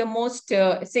would be the most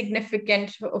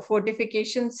significant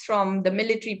fortifications from the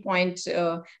military point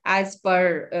as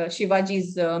per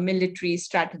Shivaji's military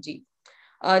strategy.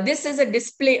 This is a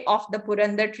display of the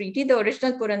Purandar Treaty. The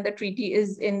original Purandar Treaty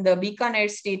is in the Bikaner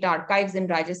State Archives in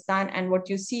Rajasthan. And what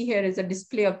you see here is a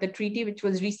display of the treaty, which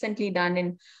was recently done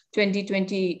in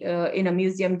 2020 in a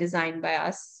museum designed by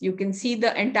us. You can see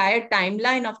the entire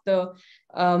timeline of the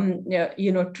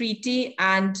treaty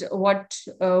and what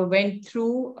went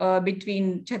through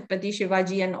between Chhatrapati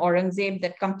Shivaji and Aurangzeb.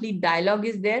 That complete dialogue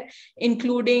is there,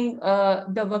 including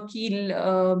the Vakil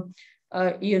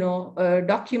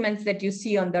documents that you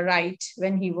see on the right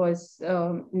when he was,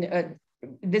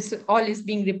 this all is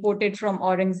being reported from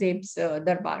Aurangzeb's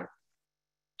Darbar.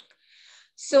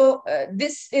 So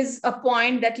this is a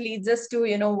point that leads us to,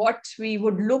 what we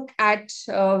would look at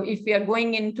if we are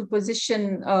going in to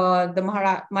position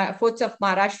the forts of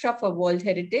Maharashtra for World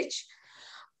Heritage.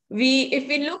 If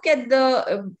we look at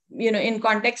the, in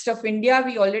context of India,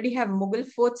 we already have Mughal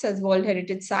forts as World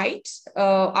Heritage sites.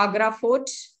 Agra Fort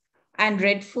and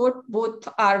Red Fort, both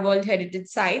are World Heritage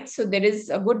sites. So there is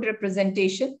a good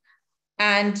representation.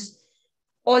 And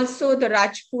also the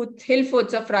Rajput hill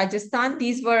forts of Rajasthan,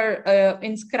 these were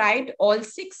inscribed, all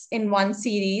 6 in one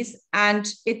series.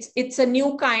 And it's a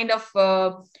new kind of,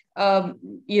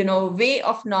 way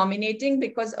of nominating,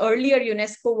 because earlier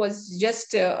UNESCO was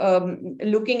just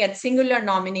looking at singular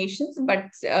nominations. But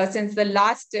since the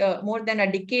last more than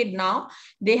a decade now,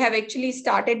 they have actually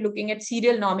started looking at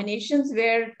serial nominations,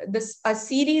 where a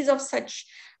series of such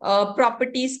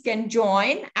properties can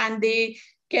join, and they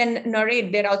can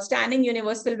narrate their outstanding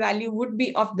universal value would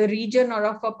be of the region or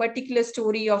of a particular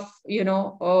story of,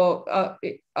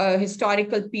 a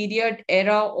historical period,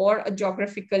 era, or a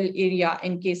geographical area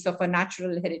in case of a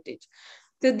natural heritage.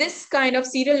 So this kind of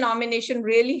serial nomination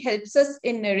really helps us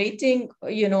in narrating,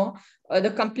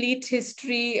 the complete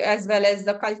history as well as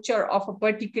the culture of a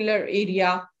particular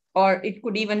area, or it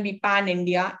could even be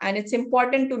pan-India. And it's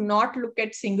important to not look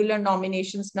at singular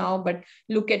nominations now, but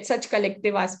look at such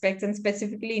collective aspects. And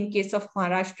specifically in case of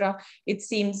Maharashtra, it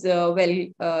seems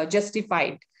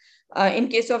justified. In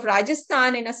case of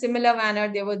Rajasthan, in a similar manner,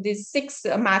 there were these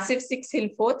massive 6 hill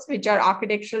forts, which are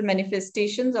architectural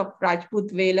manifestations of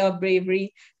Rajput valor,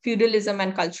 bravery, feudalism,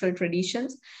 and cultural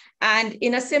traditions. And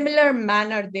in a similar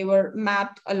manner, they were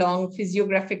mapped along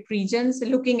physiographic regions,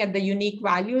 looking at the unique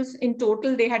values. In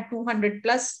total, they had 200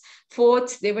 plus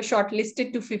forts. They were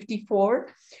shortlisted to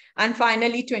 54 and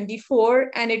finally 24.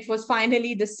 And it was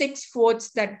finally the 6 forts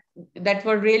that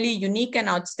were really unique and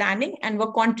outstanding and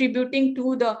were contributing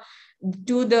to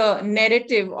the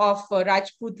narrative of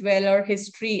Rajput valor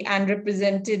history and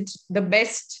represented the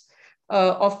best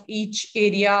of each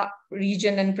area,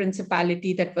 region, and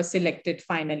principality that was selected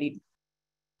finally.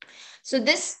 So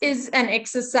this is an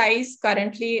exercise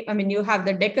currently. I mean, you have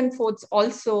the Deccan forts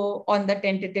also on the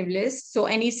tentative list. So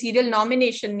any serial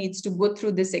nomination needs to go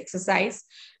through this exercise.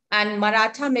 And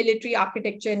Maratha military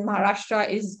architecture in Maharashtra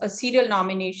is a serial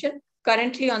nomination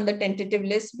currently on the tentative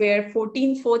list, where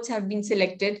 14 forts have been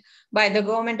selected by the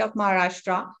government of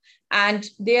Maharashtra. And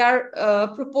they are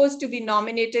proposed to be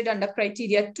nominated under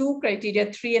criteria 2,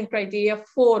 criteria 3, and criteria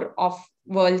 4 of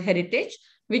World Heritage,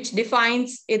 which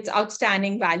defines its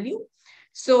outstanding value.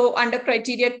 So under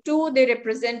criteria 2, they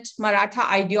represent Maratha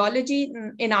ideology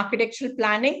in architectural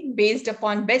planning based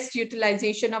upon best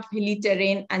utilization of hilly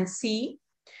terrain and sea,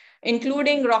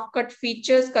 including rock-cut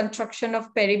features, construction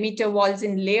of perimeter walls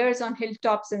in layers on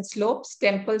hilltops and slopes,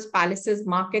 temples, palaces,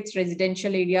 markets,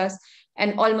 residential areas,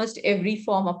 and almost every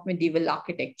form of medieval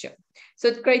architecture.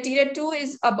 So criteria 2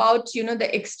 is about, the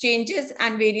exchanges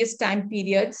and various time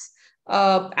periods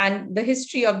and the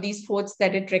history of these forts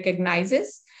that it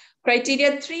recognizes.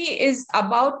 Criteria 3 is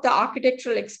about the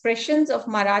architectural expressions of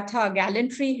Maratha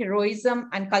gallantry, heroism,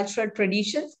 and cultural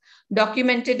traditions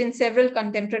documented in several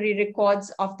contemporary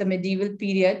records of the medieval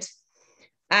period.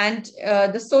 And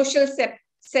the social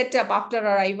setup after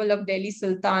arrival of Delhi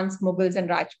Sultans, Mughals, and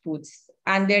Rajputs,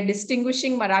 and their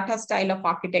distinguishing Maratha style of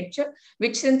architecture,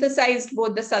 which synthesized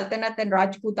both the Sultanate and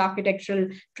Rajput architectural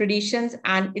traditions.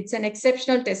 And it's an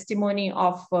exceptional testimony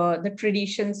of the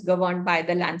traditions governed by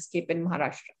the landscape in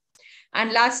Maharashtra.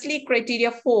 And lastly,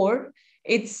 criteria 4,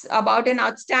 it's about an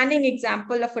outstanding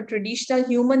example of a traditional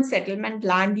human settlement,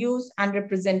 land use, and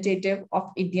representative of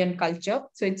Indian culture.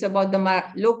 So it's about the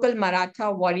local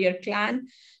Maratha warrior clan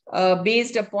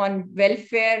based upon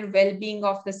welfare, well-being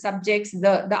of the subjects,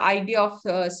 the idea of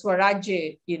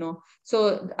Swarajya,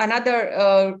 So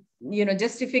another,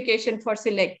 justification for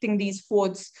selecting these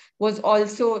forts was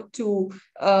also to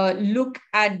look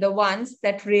at the ones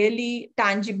that really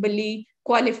tangibly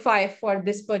qualify for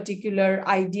this particular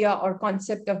idea or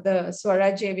concept of the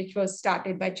Swarajya, which was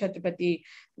started by Chhatrapati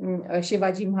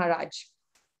Shivaji Maharaj.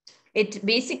 It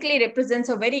basically represents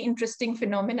a very interesting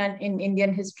phenomenon in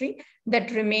Indian history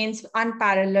that remains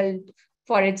unparalleled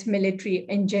for its military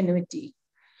ingenuity.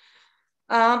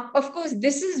 Of course,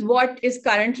 this is what is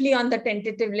currently on the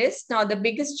tentative list. Now, the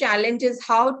biggest challenge is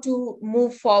how to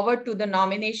move forward to the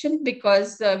nomination,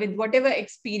 because with whatever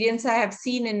experience I have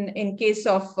seen in case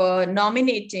of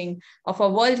nominating of a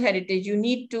World Heritage, you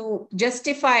need to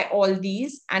justify all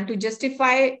these, and to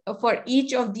justify for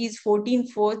each of these 14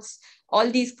 forts, all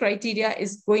these criteria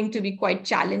is going to be quite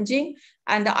challenging.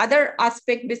 And the other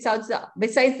aspect besides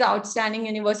the outstanding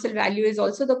universal value is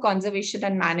also the conservation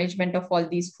and management of all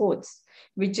these forts,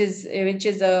 which is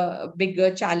a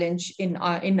bigger challenge in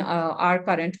our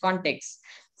current context.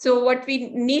 So what we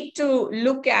need to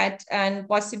look at, and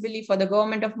possibly for the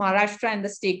government of Maharashtra and the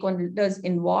stakeholders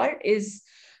involved, is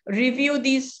review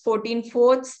these 14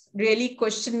 forts, really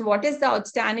question what is the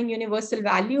outstanding universal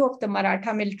value of the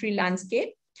Maratha military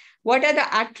landscape. What are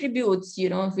the attributes,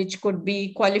 which could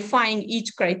be qualifying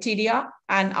each criteria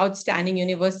and outstanding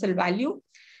universal value?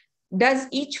 Does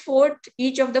each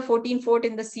of the 14 fort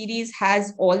in the series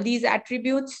has all these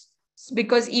attributes?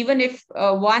 Because even if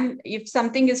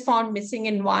something is found missing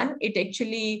in one, it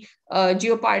actually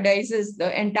jeopardizes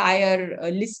the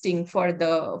entire listing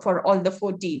for all the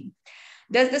 14.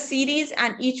 Does the series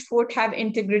and each fort have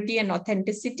integrity and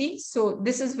authenticity? So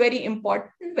this is very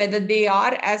important, whether they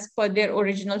are as per their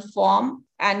original form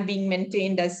and being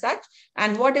maintained as such,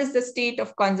 and what is the state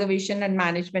of conservation and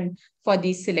management for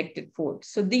these selected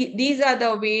forts. So these are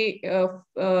the way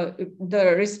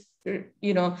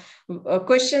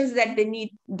questions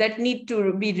that need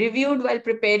to be reviewed while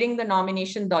preparing the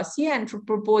nomination dossier and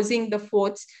proposing the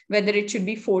forts, whether it should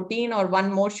be 14 or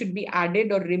one more should be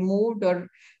added or removed, or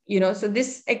so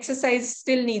this exercise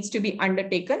still needs to be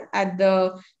undertaken at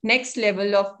the next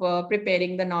level of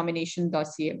preparing the nomination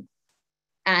dossier.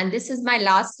 And this is my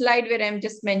last slide, where I'm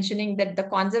just mentioning that the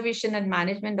conservation and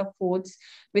management of forts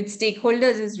with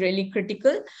stakeholders is really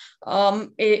critical.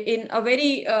 In a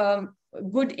very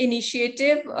good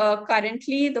initiative,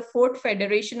 currently the Fort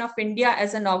Federation of India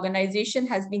as an organization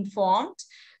has been formed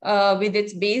with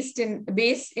its base in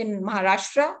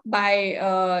Maharashtra by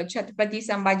Chhatrapati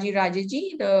Sambhaji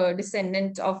Rajaji, the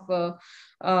descendant of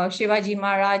Shivaji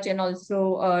Maharaj, and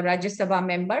also a Rajya Sabha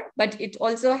member. But it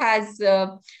also has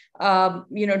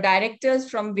directors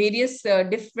from various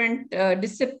different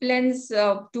disciplines,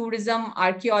 tourism,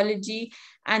 archaeology,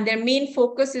 and their main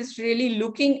focus is really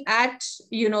looking at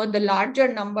the larger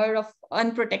number of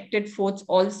unprotected forts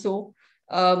also,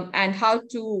 and how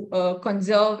to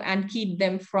conserve and keep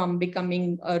them from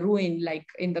becoming a ruin like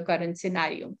in the current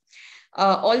scenario.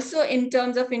 Also, in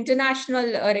terms of international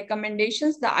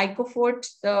recommendations, the ICOFORT,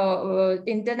 the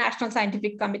International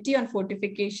Scientific Committee on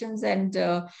Fortifications and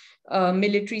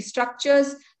Military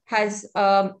Structures, has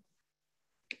a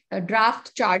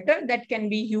draft charter that can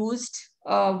be used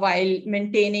while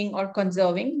maintaining or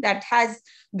conserving, that has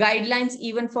guidelines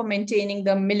even for maintaining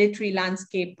the military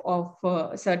landscape of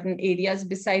certain areas,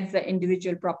 besides the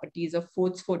individual properties of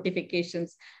forts,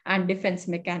 fortifications, and defense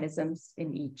mechanisms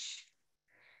in each.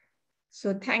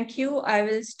 So thank you. I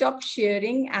will stop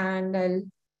sharing and I'll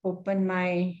open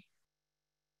my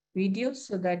video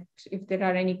so that if there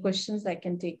are any questions, I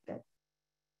can take that.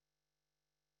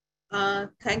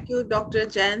 Thank you, Dr.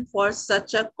 Jain, for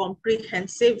such a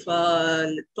comprehensive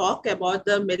talk about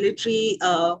the military,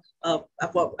 about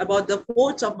the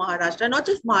forts of Maharashtra, not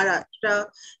just Maharashtra,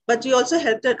 but you also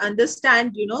helped us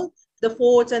understand, the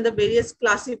forts and the various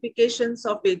classifications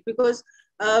of it, because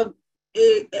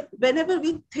whenever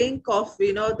we think of,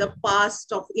 the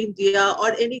past of India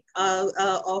or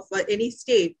any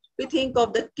state, we think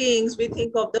of the kings, we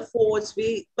think of the forts,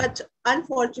 but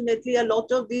unfortunately, a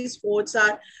lot of these forts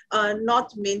are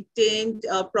not maintained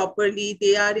properly.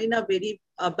 They are in a very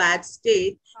bad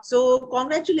state. So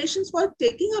congratulations for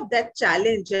taking up that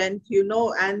challenge and,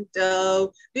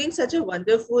 doing such a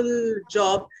wonderful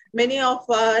job. Many of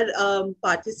our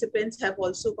participants have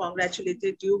also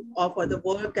congratulated you for the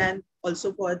work and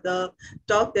also for the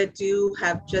talk that you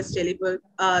have just delivered.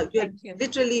 You have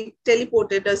literally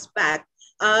teleported us back.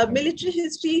 Military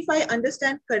history, if I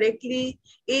understand correctly,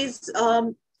 is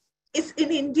in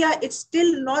India, it's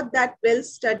still not that well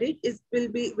studied.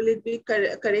 Will it be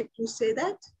correct to say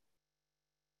that?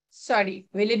 Sorry,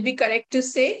 will it be correct to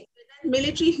say? The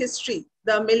military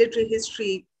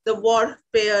history, the war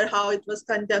fair, how it was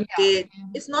Yeah. conducted.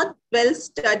 It's not well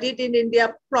studied in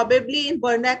India, probably in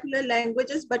vernacular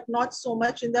languages, but not so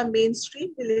much in the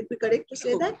mainstream. Will it be correct to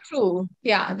say True, that? true.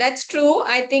 Yeah, that's true.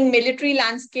 I think military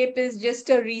landscape is just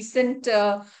a recent,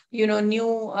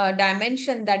 new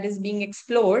dimension that is being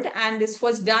explored. And this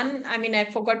was done. I mean, I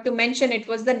forgot to mention it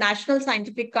was the National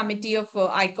Scientific Committee of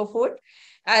ICOFORT.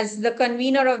 As the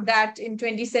convener of that in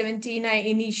 2017, I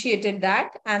initiated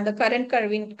that. And the current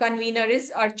convener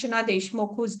is Archana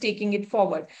Deshmukh, who's taking it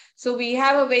forward. So we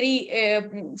have a very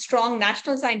strong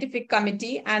National Scientific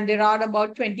Committee, and there are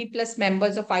about 20 plus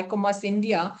members of ICOMOS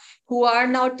India who are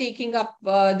now taking up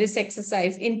this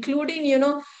exercise, including,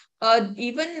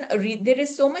 there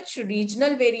is so much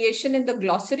regional variation in the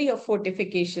glossary of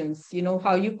fortifications,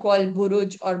 how you call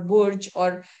Buruj or Burj,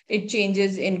 or it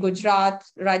changes in Gujarat,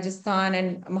 Rajasthan,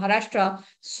 and Maharashtra.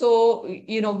 So,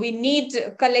 we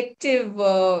need collective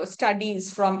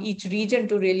studies from each region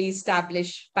to really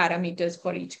establish parameters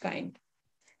for each kind.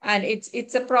 And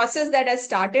it's a process that has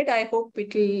started. I hope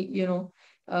it will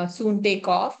soon take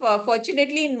off.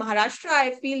 Fortunately, in Maharashtra,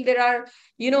 I feel there are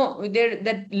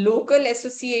that local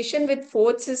association with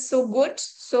forts is so good.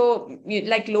 So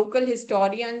like local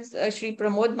historians, Shri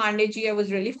Pramod Mandeji, I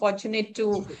was really fortunate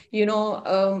to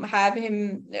have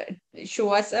him show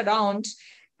us around,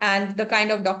 and the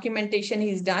kind of documentation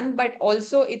he's done, but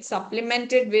also it's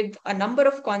supplemented with a number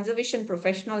of conservation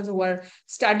professionals who are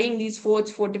studying these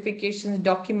forts, fortifications,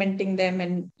 documenting them,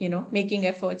 and making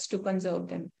efforts to conserve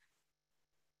them.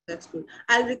 That's good.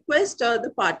 I'll request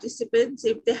the participants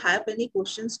if they have any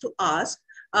questions to ask.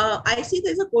 I see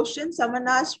there's a question. Someone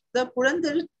asked the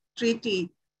Purandar Treaty.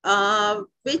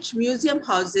 Which museum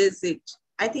houses it?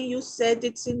 I think you said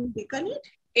it's in Bikaner.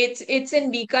 It's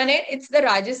in Bikaner. It's the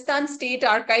Rajasthan State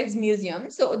Archives Museum.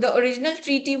 So the original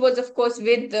treaty was, of course,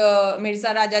 with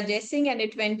Mirza Raja Jai Singh, and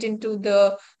it went into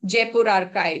the Jaipur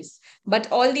archives.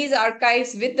 But all these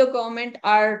archives with the government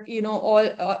are, all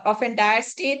of entire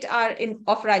state are in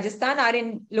of Rajasthan are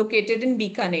in located in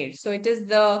Bikaner. So it is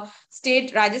the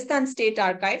state Rajasthan State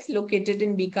Archives located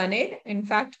in Bikaner. In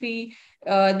fact,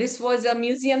 this was a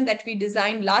museum that we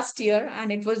designed last year,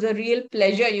 and it was a real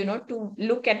pleasure, to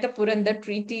look at the Purandar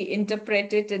Treaty,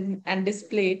 interpret it, and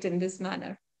display it in this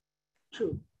manner.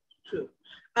 True, true.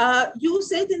 You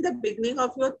said in the beginning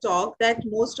of your talk that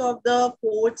most of the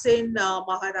forts in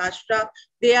Maharashtra,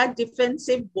 they are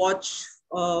defensive watch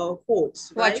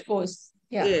forts, Watch right? posts.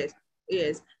 Yeah. Yes,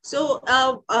 yes. So,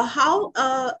 how?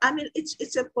 I mean,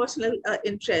 it's a personal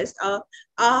interest.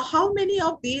 How many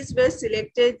of these were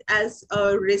selected as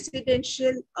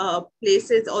residential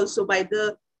places also by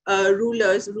the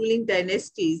rulers, ruling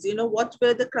dynasties? You know, what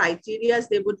were the criterias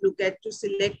they would look at to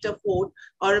select a fort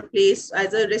or a place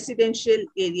as a residential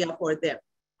area for them,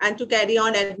 and to carry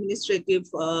on administrative,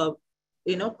 for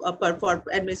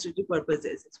administrative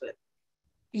purposes as well.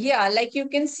 Yeah, like you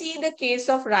can see the case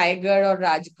of Raigad or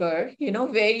Rajgarh,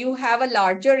 where you have a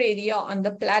larger area on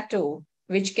the plateau,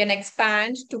 which can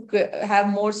expand to have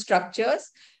more structures.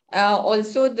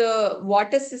 Also, the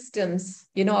water systems,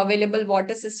 available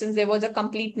water systems, there was a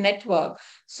complete network.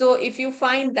 So, if you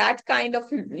find that kind of,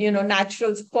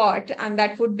 natural spot, and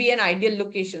that would be an ideal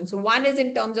location. So, one is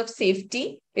in terms of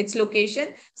safety, its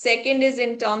location. Second is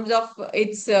in terms of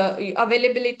its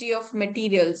availability of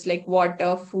materials like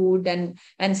water, food,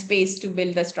 and space to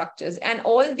build the structures. And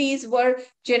all these were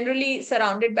generally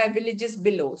surrounded by villages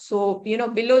below. So,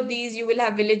 below these, you will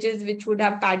have villages which would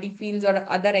have paddy fields or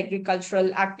other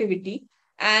agricultural activity,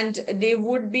 and they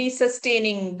would be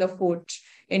sustaining the fort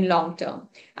in long term.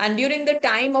 And during the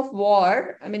time of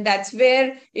war, I mean, that's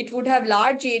where it would have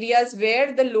large areas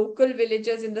where the local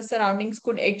villagers in the surroundings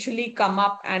could actually come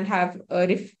up and have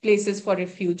places for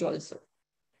refuge also.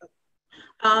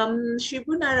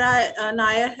 Shibu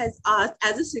Nair has asked,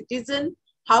 as a citizen,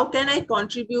 how can I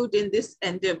contribute in this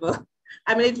endeavor?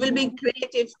 I mean, it will be great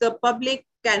if the public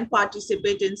can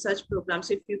participate in such programs.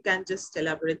 If you can just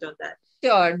elaborate on that.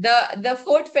 Sure. The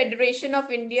Fort Federation of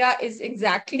India is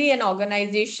exactly an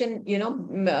organization,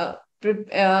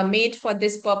 made for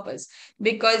this purpose,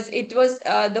 because it was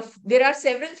there are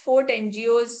several fort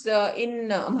NGOs in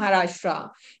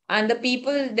Maharashtra, and the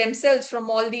people themselves from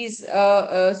all these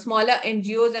smaller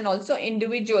NGOs and also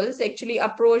individuals actually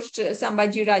approached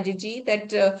Sambhaji Rajaji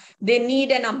that they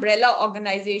need an umbrella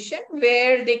organization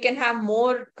where they can have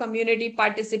more community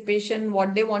participation,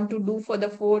 what they want to do for the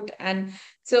fort. And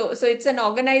so it's an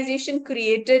organization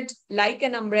created like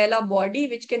an umbrella body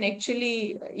which can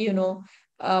actually,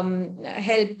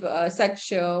 help such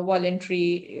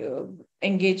voluntary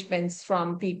engagements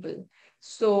from people.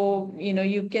 So,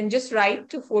 you can just write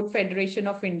to Fort Federation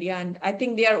of India, and I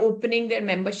think they are opening their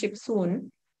membership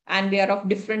soon. and they are of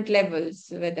different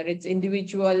levels, whether it's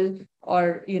individual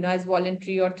or, as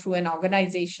voluntary or through an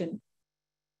organization.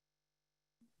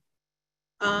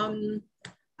 Um,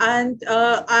 and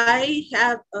I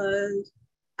have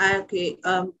okay.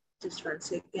 Just 1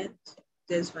 second.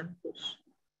 There's one question.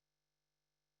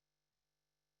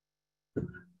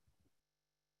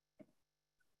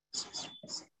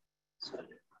 Sorry.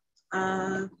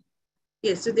 Uh,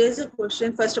 yes, so there's a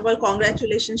question. First of all,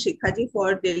 congratulations, Shikha ji,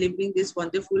 for delivering this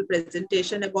wonderful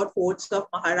presentation about forts of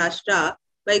Maharashtra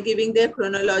by giving their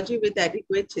chronology with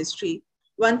adequate history.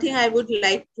 One thing I would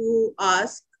like to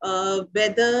ask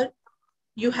whether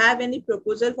you have any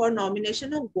proposal for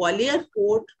nomination of Gwalior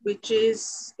Fort, which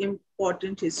is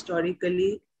important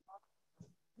historically.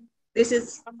 This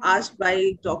is asked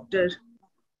by Dr.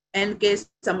 N.K.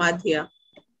 Samadhya.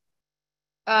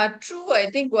 True. I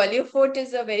think Gwalior Fort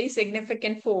is a very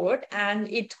significant fort and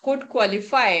it could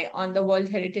qualify on the World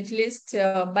Heritage List,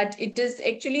 but it is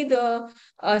actually the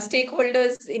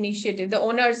stakeholders' initiative, the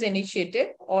owner's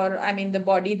initiative, or I mean the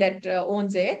body that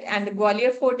owns it. And the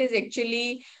Gwalior Fort is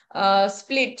actually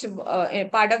split.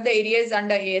 Part of the area is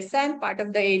under ASM, part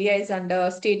of the area is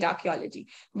under state archaeology.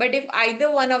 But if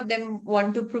either one of them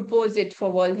want to propose it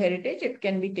for World Heritage, it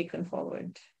can be taken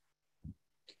forward.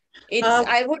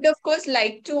 I would, of course,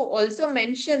 like to also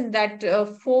mention that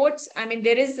forts, I mean,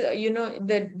 there is,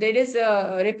 there is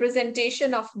a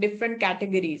representation of different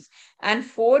categories. And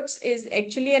forts is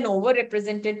actually an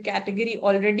overrepresented category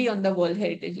already on the World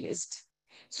Heritage List.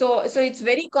 So it's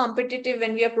very competitive.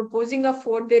 When we are proposing a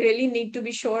fort, they really need to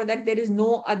be sure that there is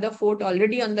no other fort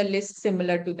already on the list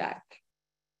similar to that.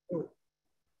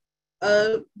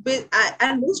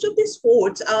 And most of these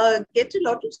forts get a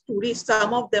lot of tourists.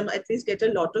 Some of them at least get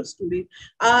a lot of tourists.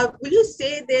 Will you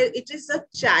say there it is a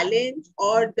challenge,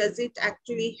 or does it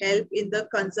actually help in the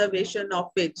conservation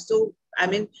of it? So, I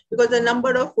mean, because the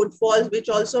number of footfalls, which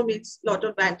also means a lot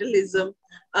of vandalism.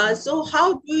 So,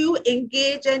 how do you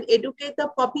engage and educate the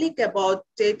public about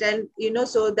it, and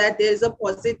so that there is a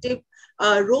positive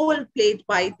role played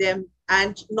by them,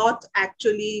 and not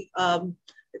actually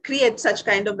create such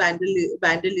kind of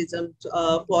vandalism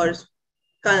for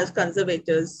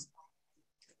conservators?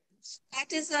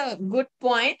 That is a good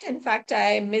point. In fact,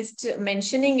 I missed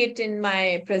mentioning it in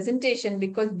my presentation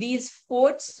because these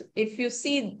forts, if you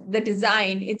see the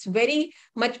design, it's very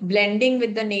much blending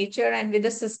with the nature and with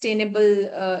a sustainable,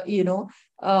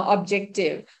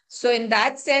 objective. So in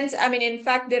that sense, I mean, in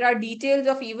fact, there are details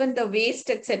of even the waste,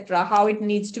 etc., how it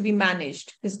needs to be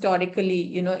managed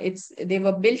historically. They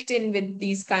were built in with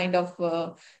these kind of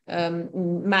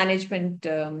management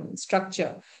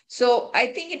structure. So I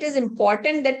think it is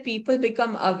important that people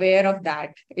become aware of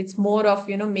that. It's more of,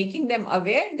 making them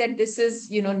aware that this is,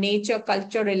 nature,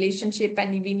 culture, relationship,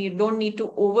 and don't need to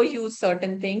overuse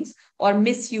certain things or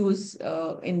misuse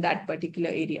in that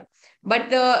particular area.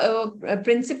 But the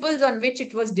principles on which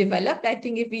it was developed, I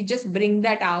think if we just bring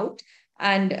that out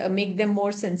and make them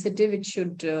more sensitive, it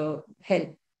should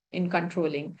help in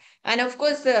controlling. And of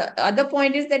course, the other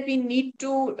point is that we need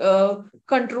to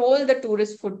control the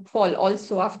tourist footfall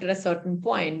also after a certain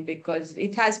point, because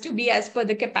it has to be as per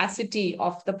the capacity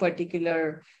of the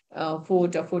particular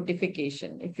fort or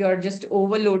fortification. If you're just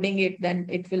overloading it, then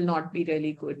it will not be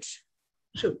really good.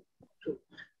 True.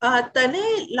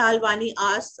 Tanay Lalwani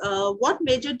asks, what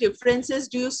major differences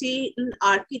do you see in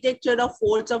architecture of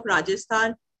forts of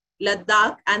Rajasthan,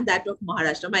 Ladakh, and that of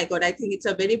Maharashtra? My God, I think it's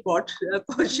a very broad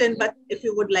question, but if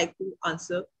you would like to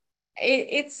answer.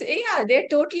 They're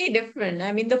totally different.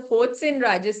 I mean, the forts in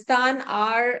Rajasthan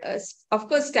are, of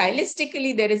course,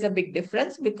 stylistically, there is a big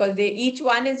difference because each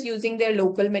one is using their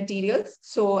local materials.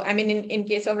 So, I mean, in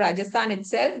case of Rajasthan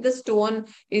itself, the stone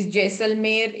is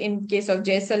Jaisalmer in case of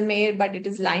Jaisalmer, but it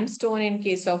is limestone in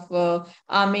case of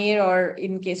Amer or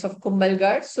in case of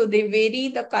Kumbhalgarh. So they vary,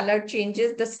 the color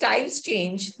changes, the styles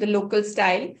change, the local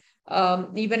style.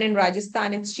 Even in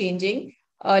Rajasthan, it's changing.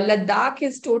 Ladakh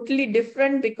is totally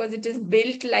different because it is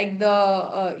built like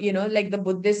like the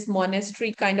Buddhist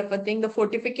monastery kind of a thing. The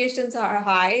fortifications are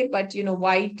high, but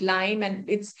white lime, and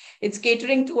it's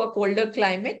catering to a colder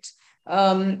climate.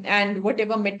 And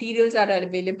whatever materials are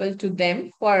available to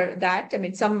them for that. I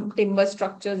mean, some timber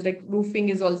structures like roofing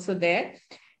is also there.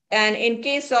 And in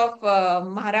case of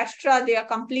Maharashtra, they are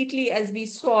completely, as we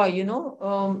saw,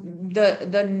 the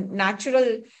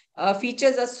natural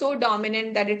features are so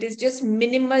dominant that it is just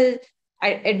minimal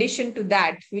addition to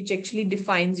that, which actually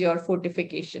defines your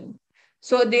fortification.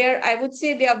 So I would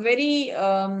say they are very,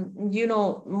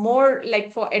 more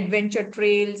like for adventure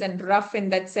trails and rough in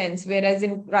that sense. Whereas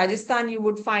in Rajasthan, you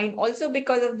would find also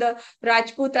because of the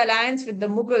Rajput alliance with the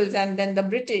Mughals and then the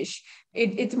British,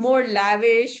 it's more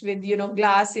lavish with,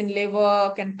 glass inlay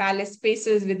work and palace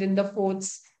spaces within the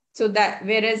forts. So that,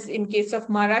 whereas in case of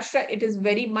Maharashtra, it is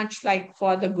very much like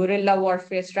for the guerrilla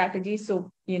warfare strategy.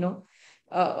 So,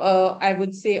 I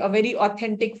would say a very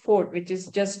authentic fort, which is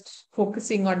just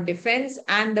focusing on defense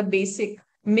and the basic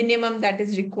minimum that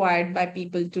is required by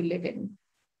people to live in.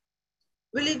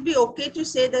 Will it be okay to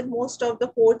say that most of the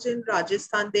forts in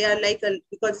Rajasthan, they are like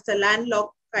because it's a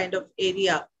landlocked kind of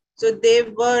area, so they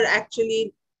were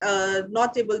actually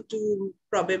not able to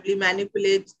probably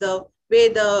manipulate the way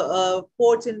the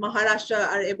forts in Maharashtra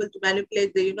are able to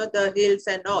manipulate the the hills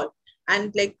and all,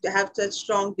 and like have such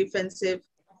strong defensive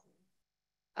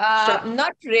structure.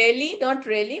 Not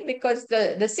really, because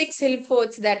the six hill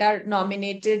forts that are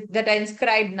nominated, that are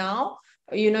inscribed now,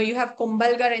 you have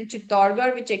Kumbhalgarh and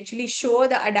Chittorgarh, which actually show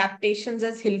the adaptations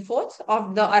as hill forts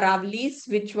of the Aravali's,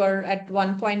 which were at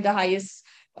one point the highest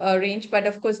range. But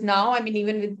of course, now, I mean,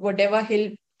 even with whatever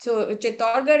hill, so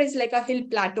Chittorgarh is like a hill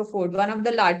plateau fort, one of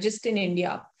the largest in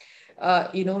India,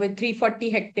 with 340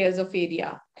 hectares of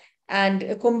area. And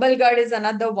Kumbhalgarh is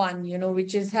another one,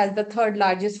 which has the third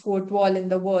largest fort wall in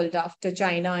the world after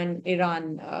China and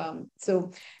Iran.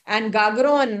 And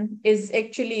Gagron is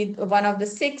actually one of the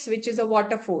six, which is a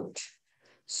water fort.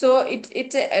 So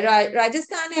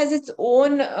Rajasthan has its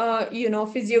own,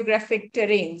 physiographic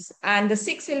terrains, and the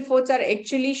six hill forts are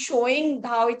actually showing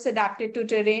how it's adapted to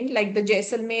terrain. Like the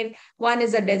Jaisalmer one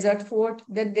is a desert fort.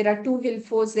 Then there are two hill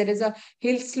forts. There is a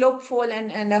hill slope fort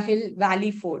and a hill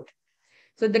valley fort.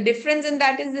 So the difference in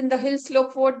that is in the hill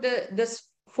slope fort, the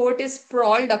fort is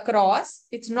sprawled across.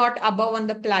 It's not above on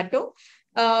the plateau.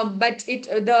 But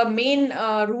the main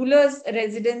ruler's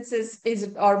residence is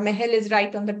or mahal is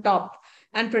right on the top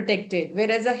and protected.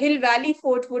 Whereas a hill valley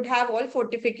fort would have all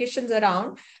fortifications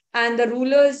around, and the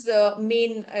ruler's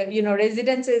main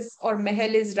residence is or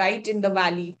mahal is right in the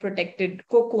valley, protected,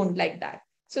 cocooned like that.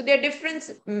 So there are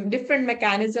different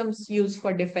mechanisms used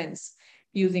for defense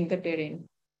using the terrain.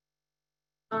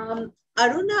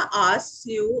 Aruna asks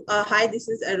you, hi, this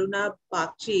is Aruna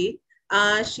Bakchi.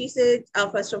 She said,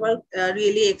 first of all,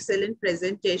 really excellent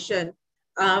presentation.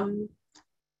 Um,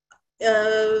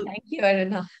 uh, Thank you,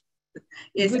 Aruna.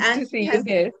 yes, Good and to she see you has,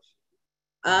 here.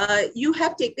 you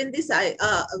have taken this,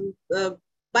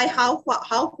 by how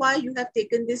far you have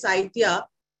taken this idea,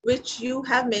 which you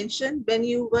have mentioned when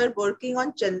you were working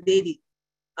on Chanderi.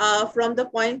 From the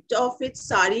point of its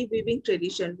sari weaving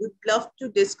tradition. Would love to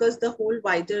discuss the whole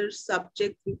wider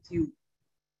subject with you.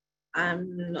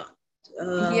 I'm not.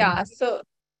 Yeah, so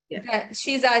Yeah.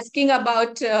 she's asking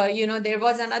about, there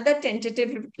was another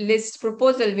tentative list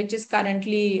proposal, which is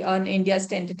currently on India's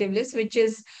tentative list, which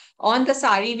is on the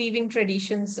sari weaving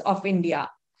traditions of India,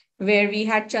 where we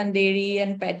had Chanderi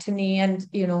and Paithani and,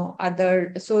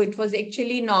 other. So it was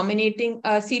actually nominating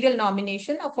a serial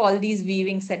nomination of all these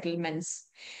weaving settlements.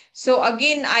 So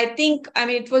again, I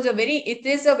mean, it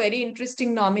is a very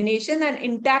interesting nomination, and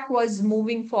Intac was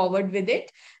moving forward with it.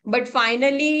 But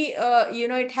finally,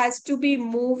 it has to be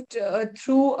moved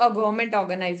through a government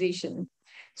organization.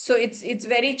 So it's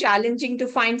very challenging to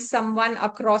find someone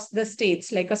across the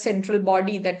states, like a central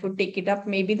body that would take it up.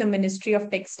 Maybe the Ministry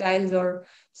of Textiles or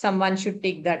someone should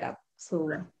take that up. So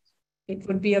it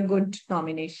would be a good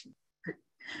nomination.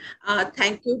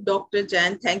 Thank you, Dr.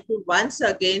 Jain. Thank you once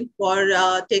again for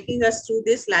taking us through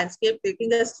this landscape,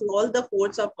 taking us through all the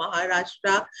forts of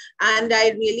Maharashtra. And I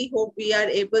really hope we are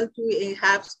able to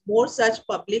have more such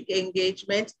public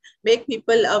engagement, make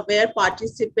people aware,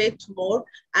 participate more.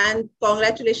 And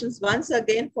congratulations once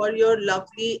again for your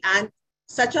lovely and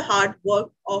such a hard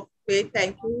work of faith.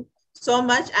 Thank you so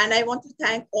much. And I want to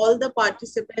thank all the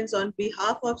participants on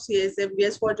behalf of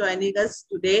CSMBS for joining us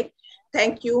today.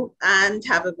 Thank you and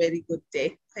have a very good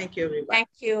day. Thank you, everyone. Thank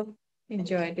you.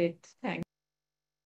 Enjoyed it. Thanks.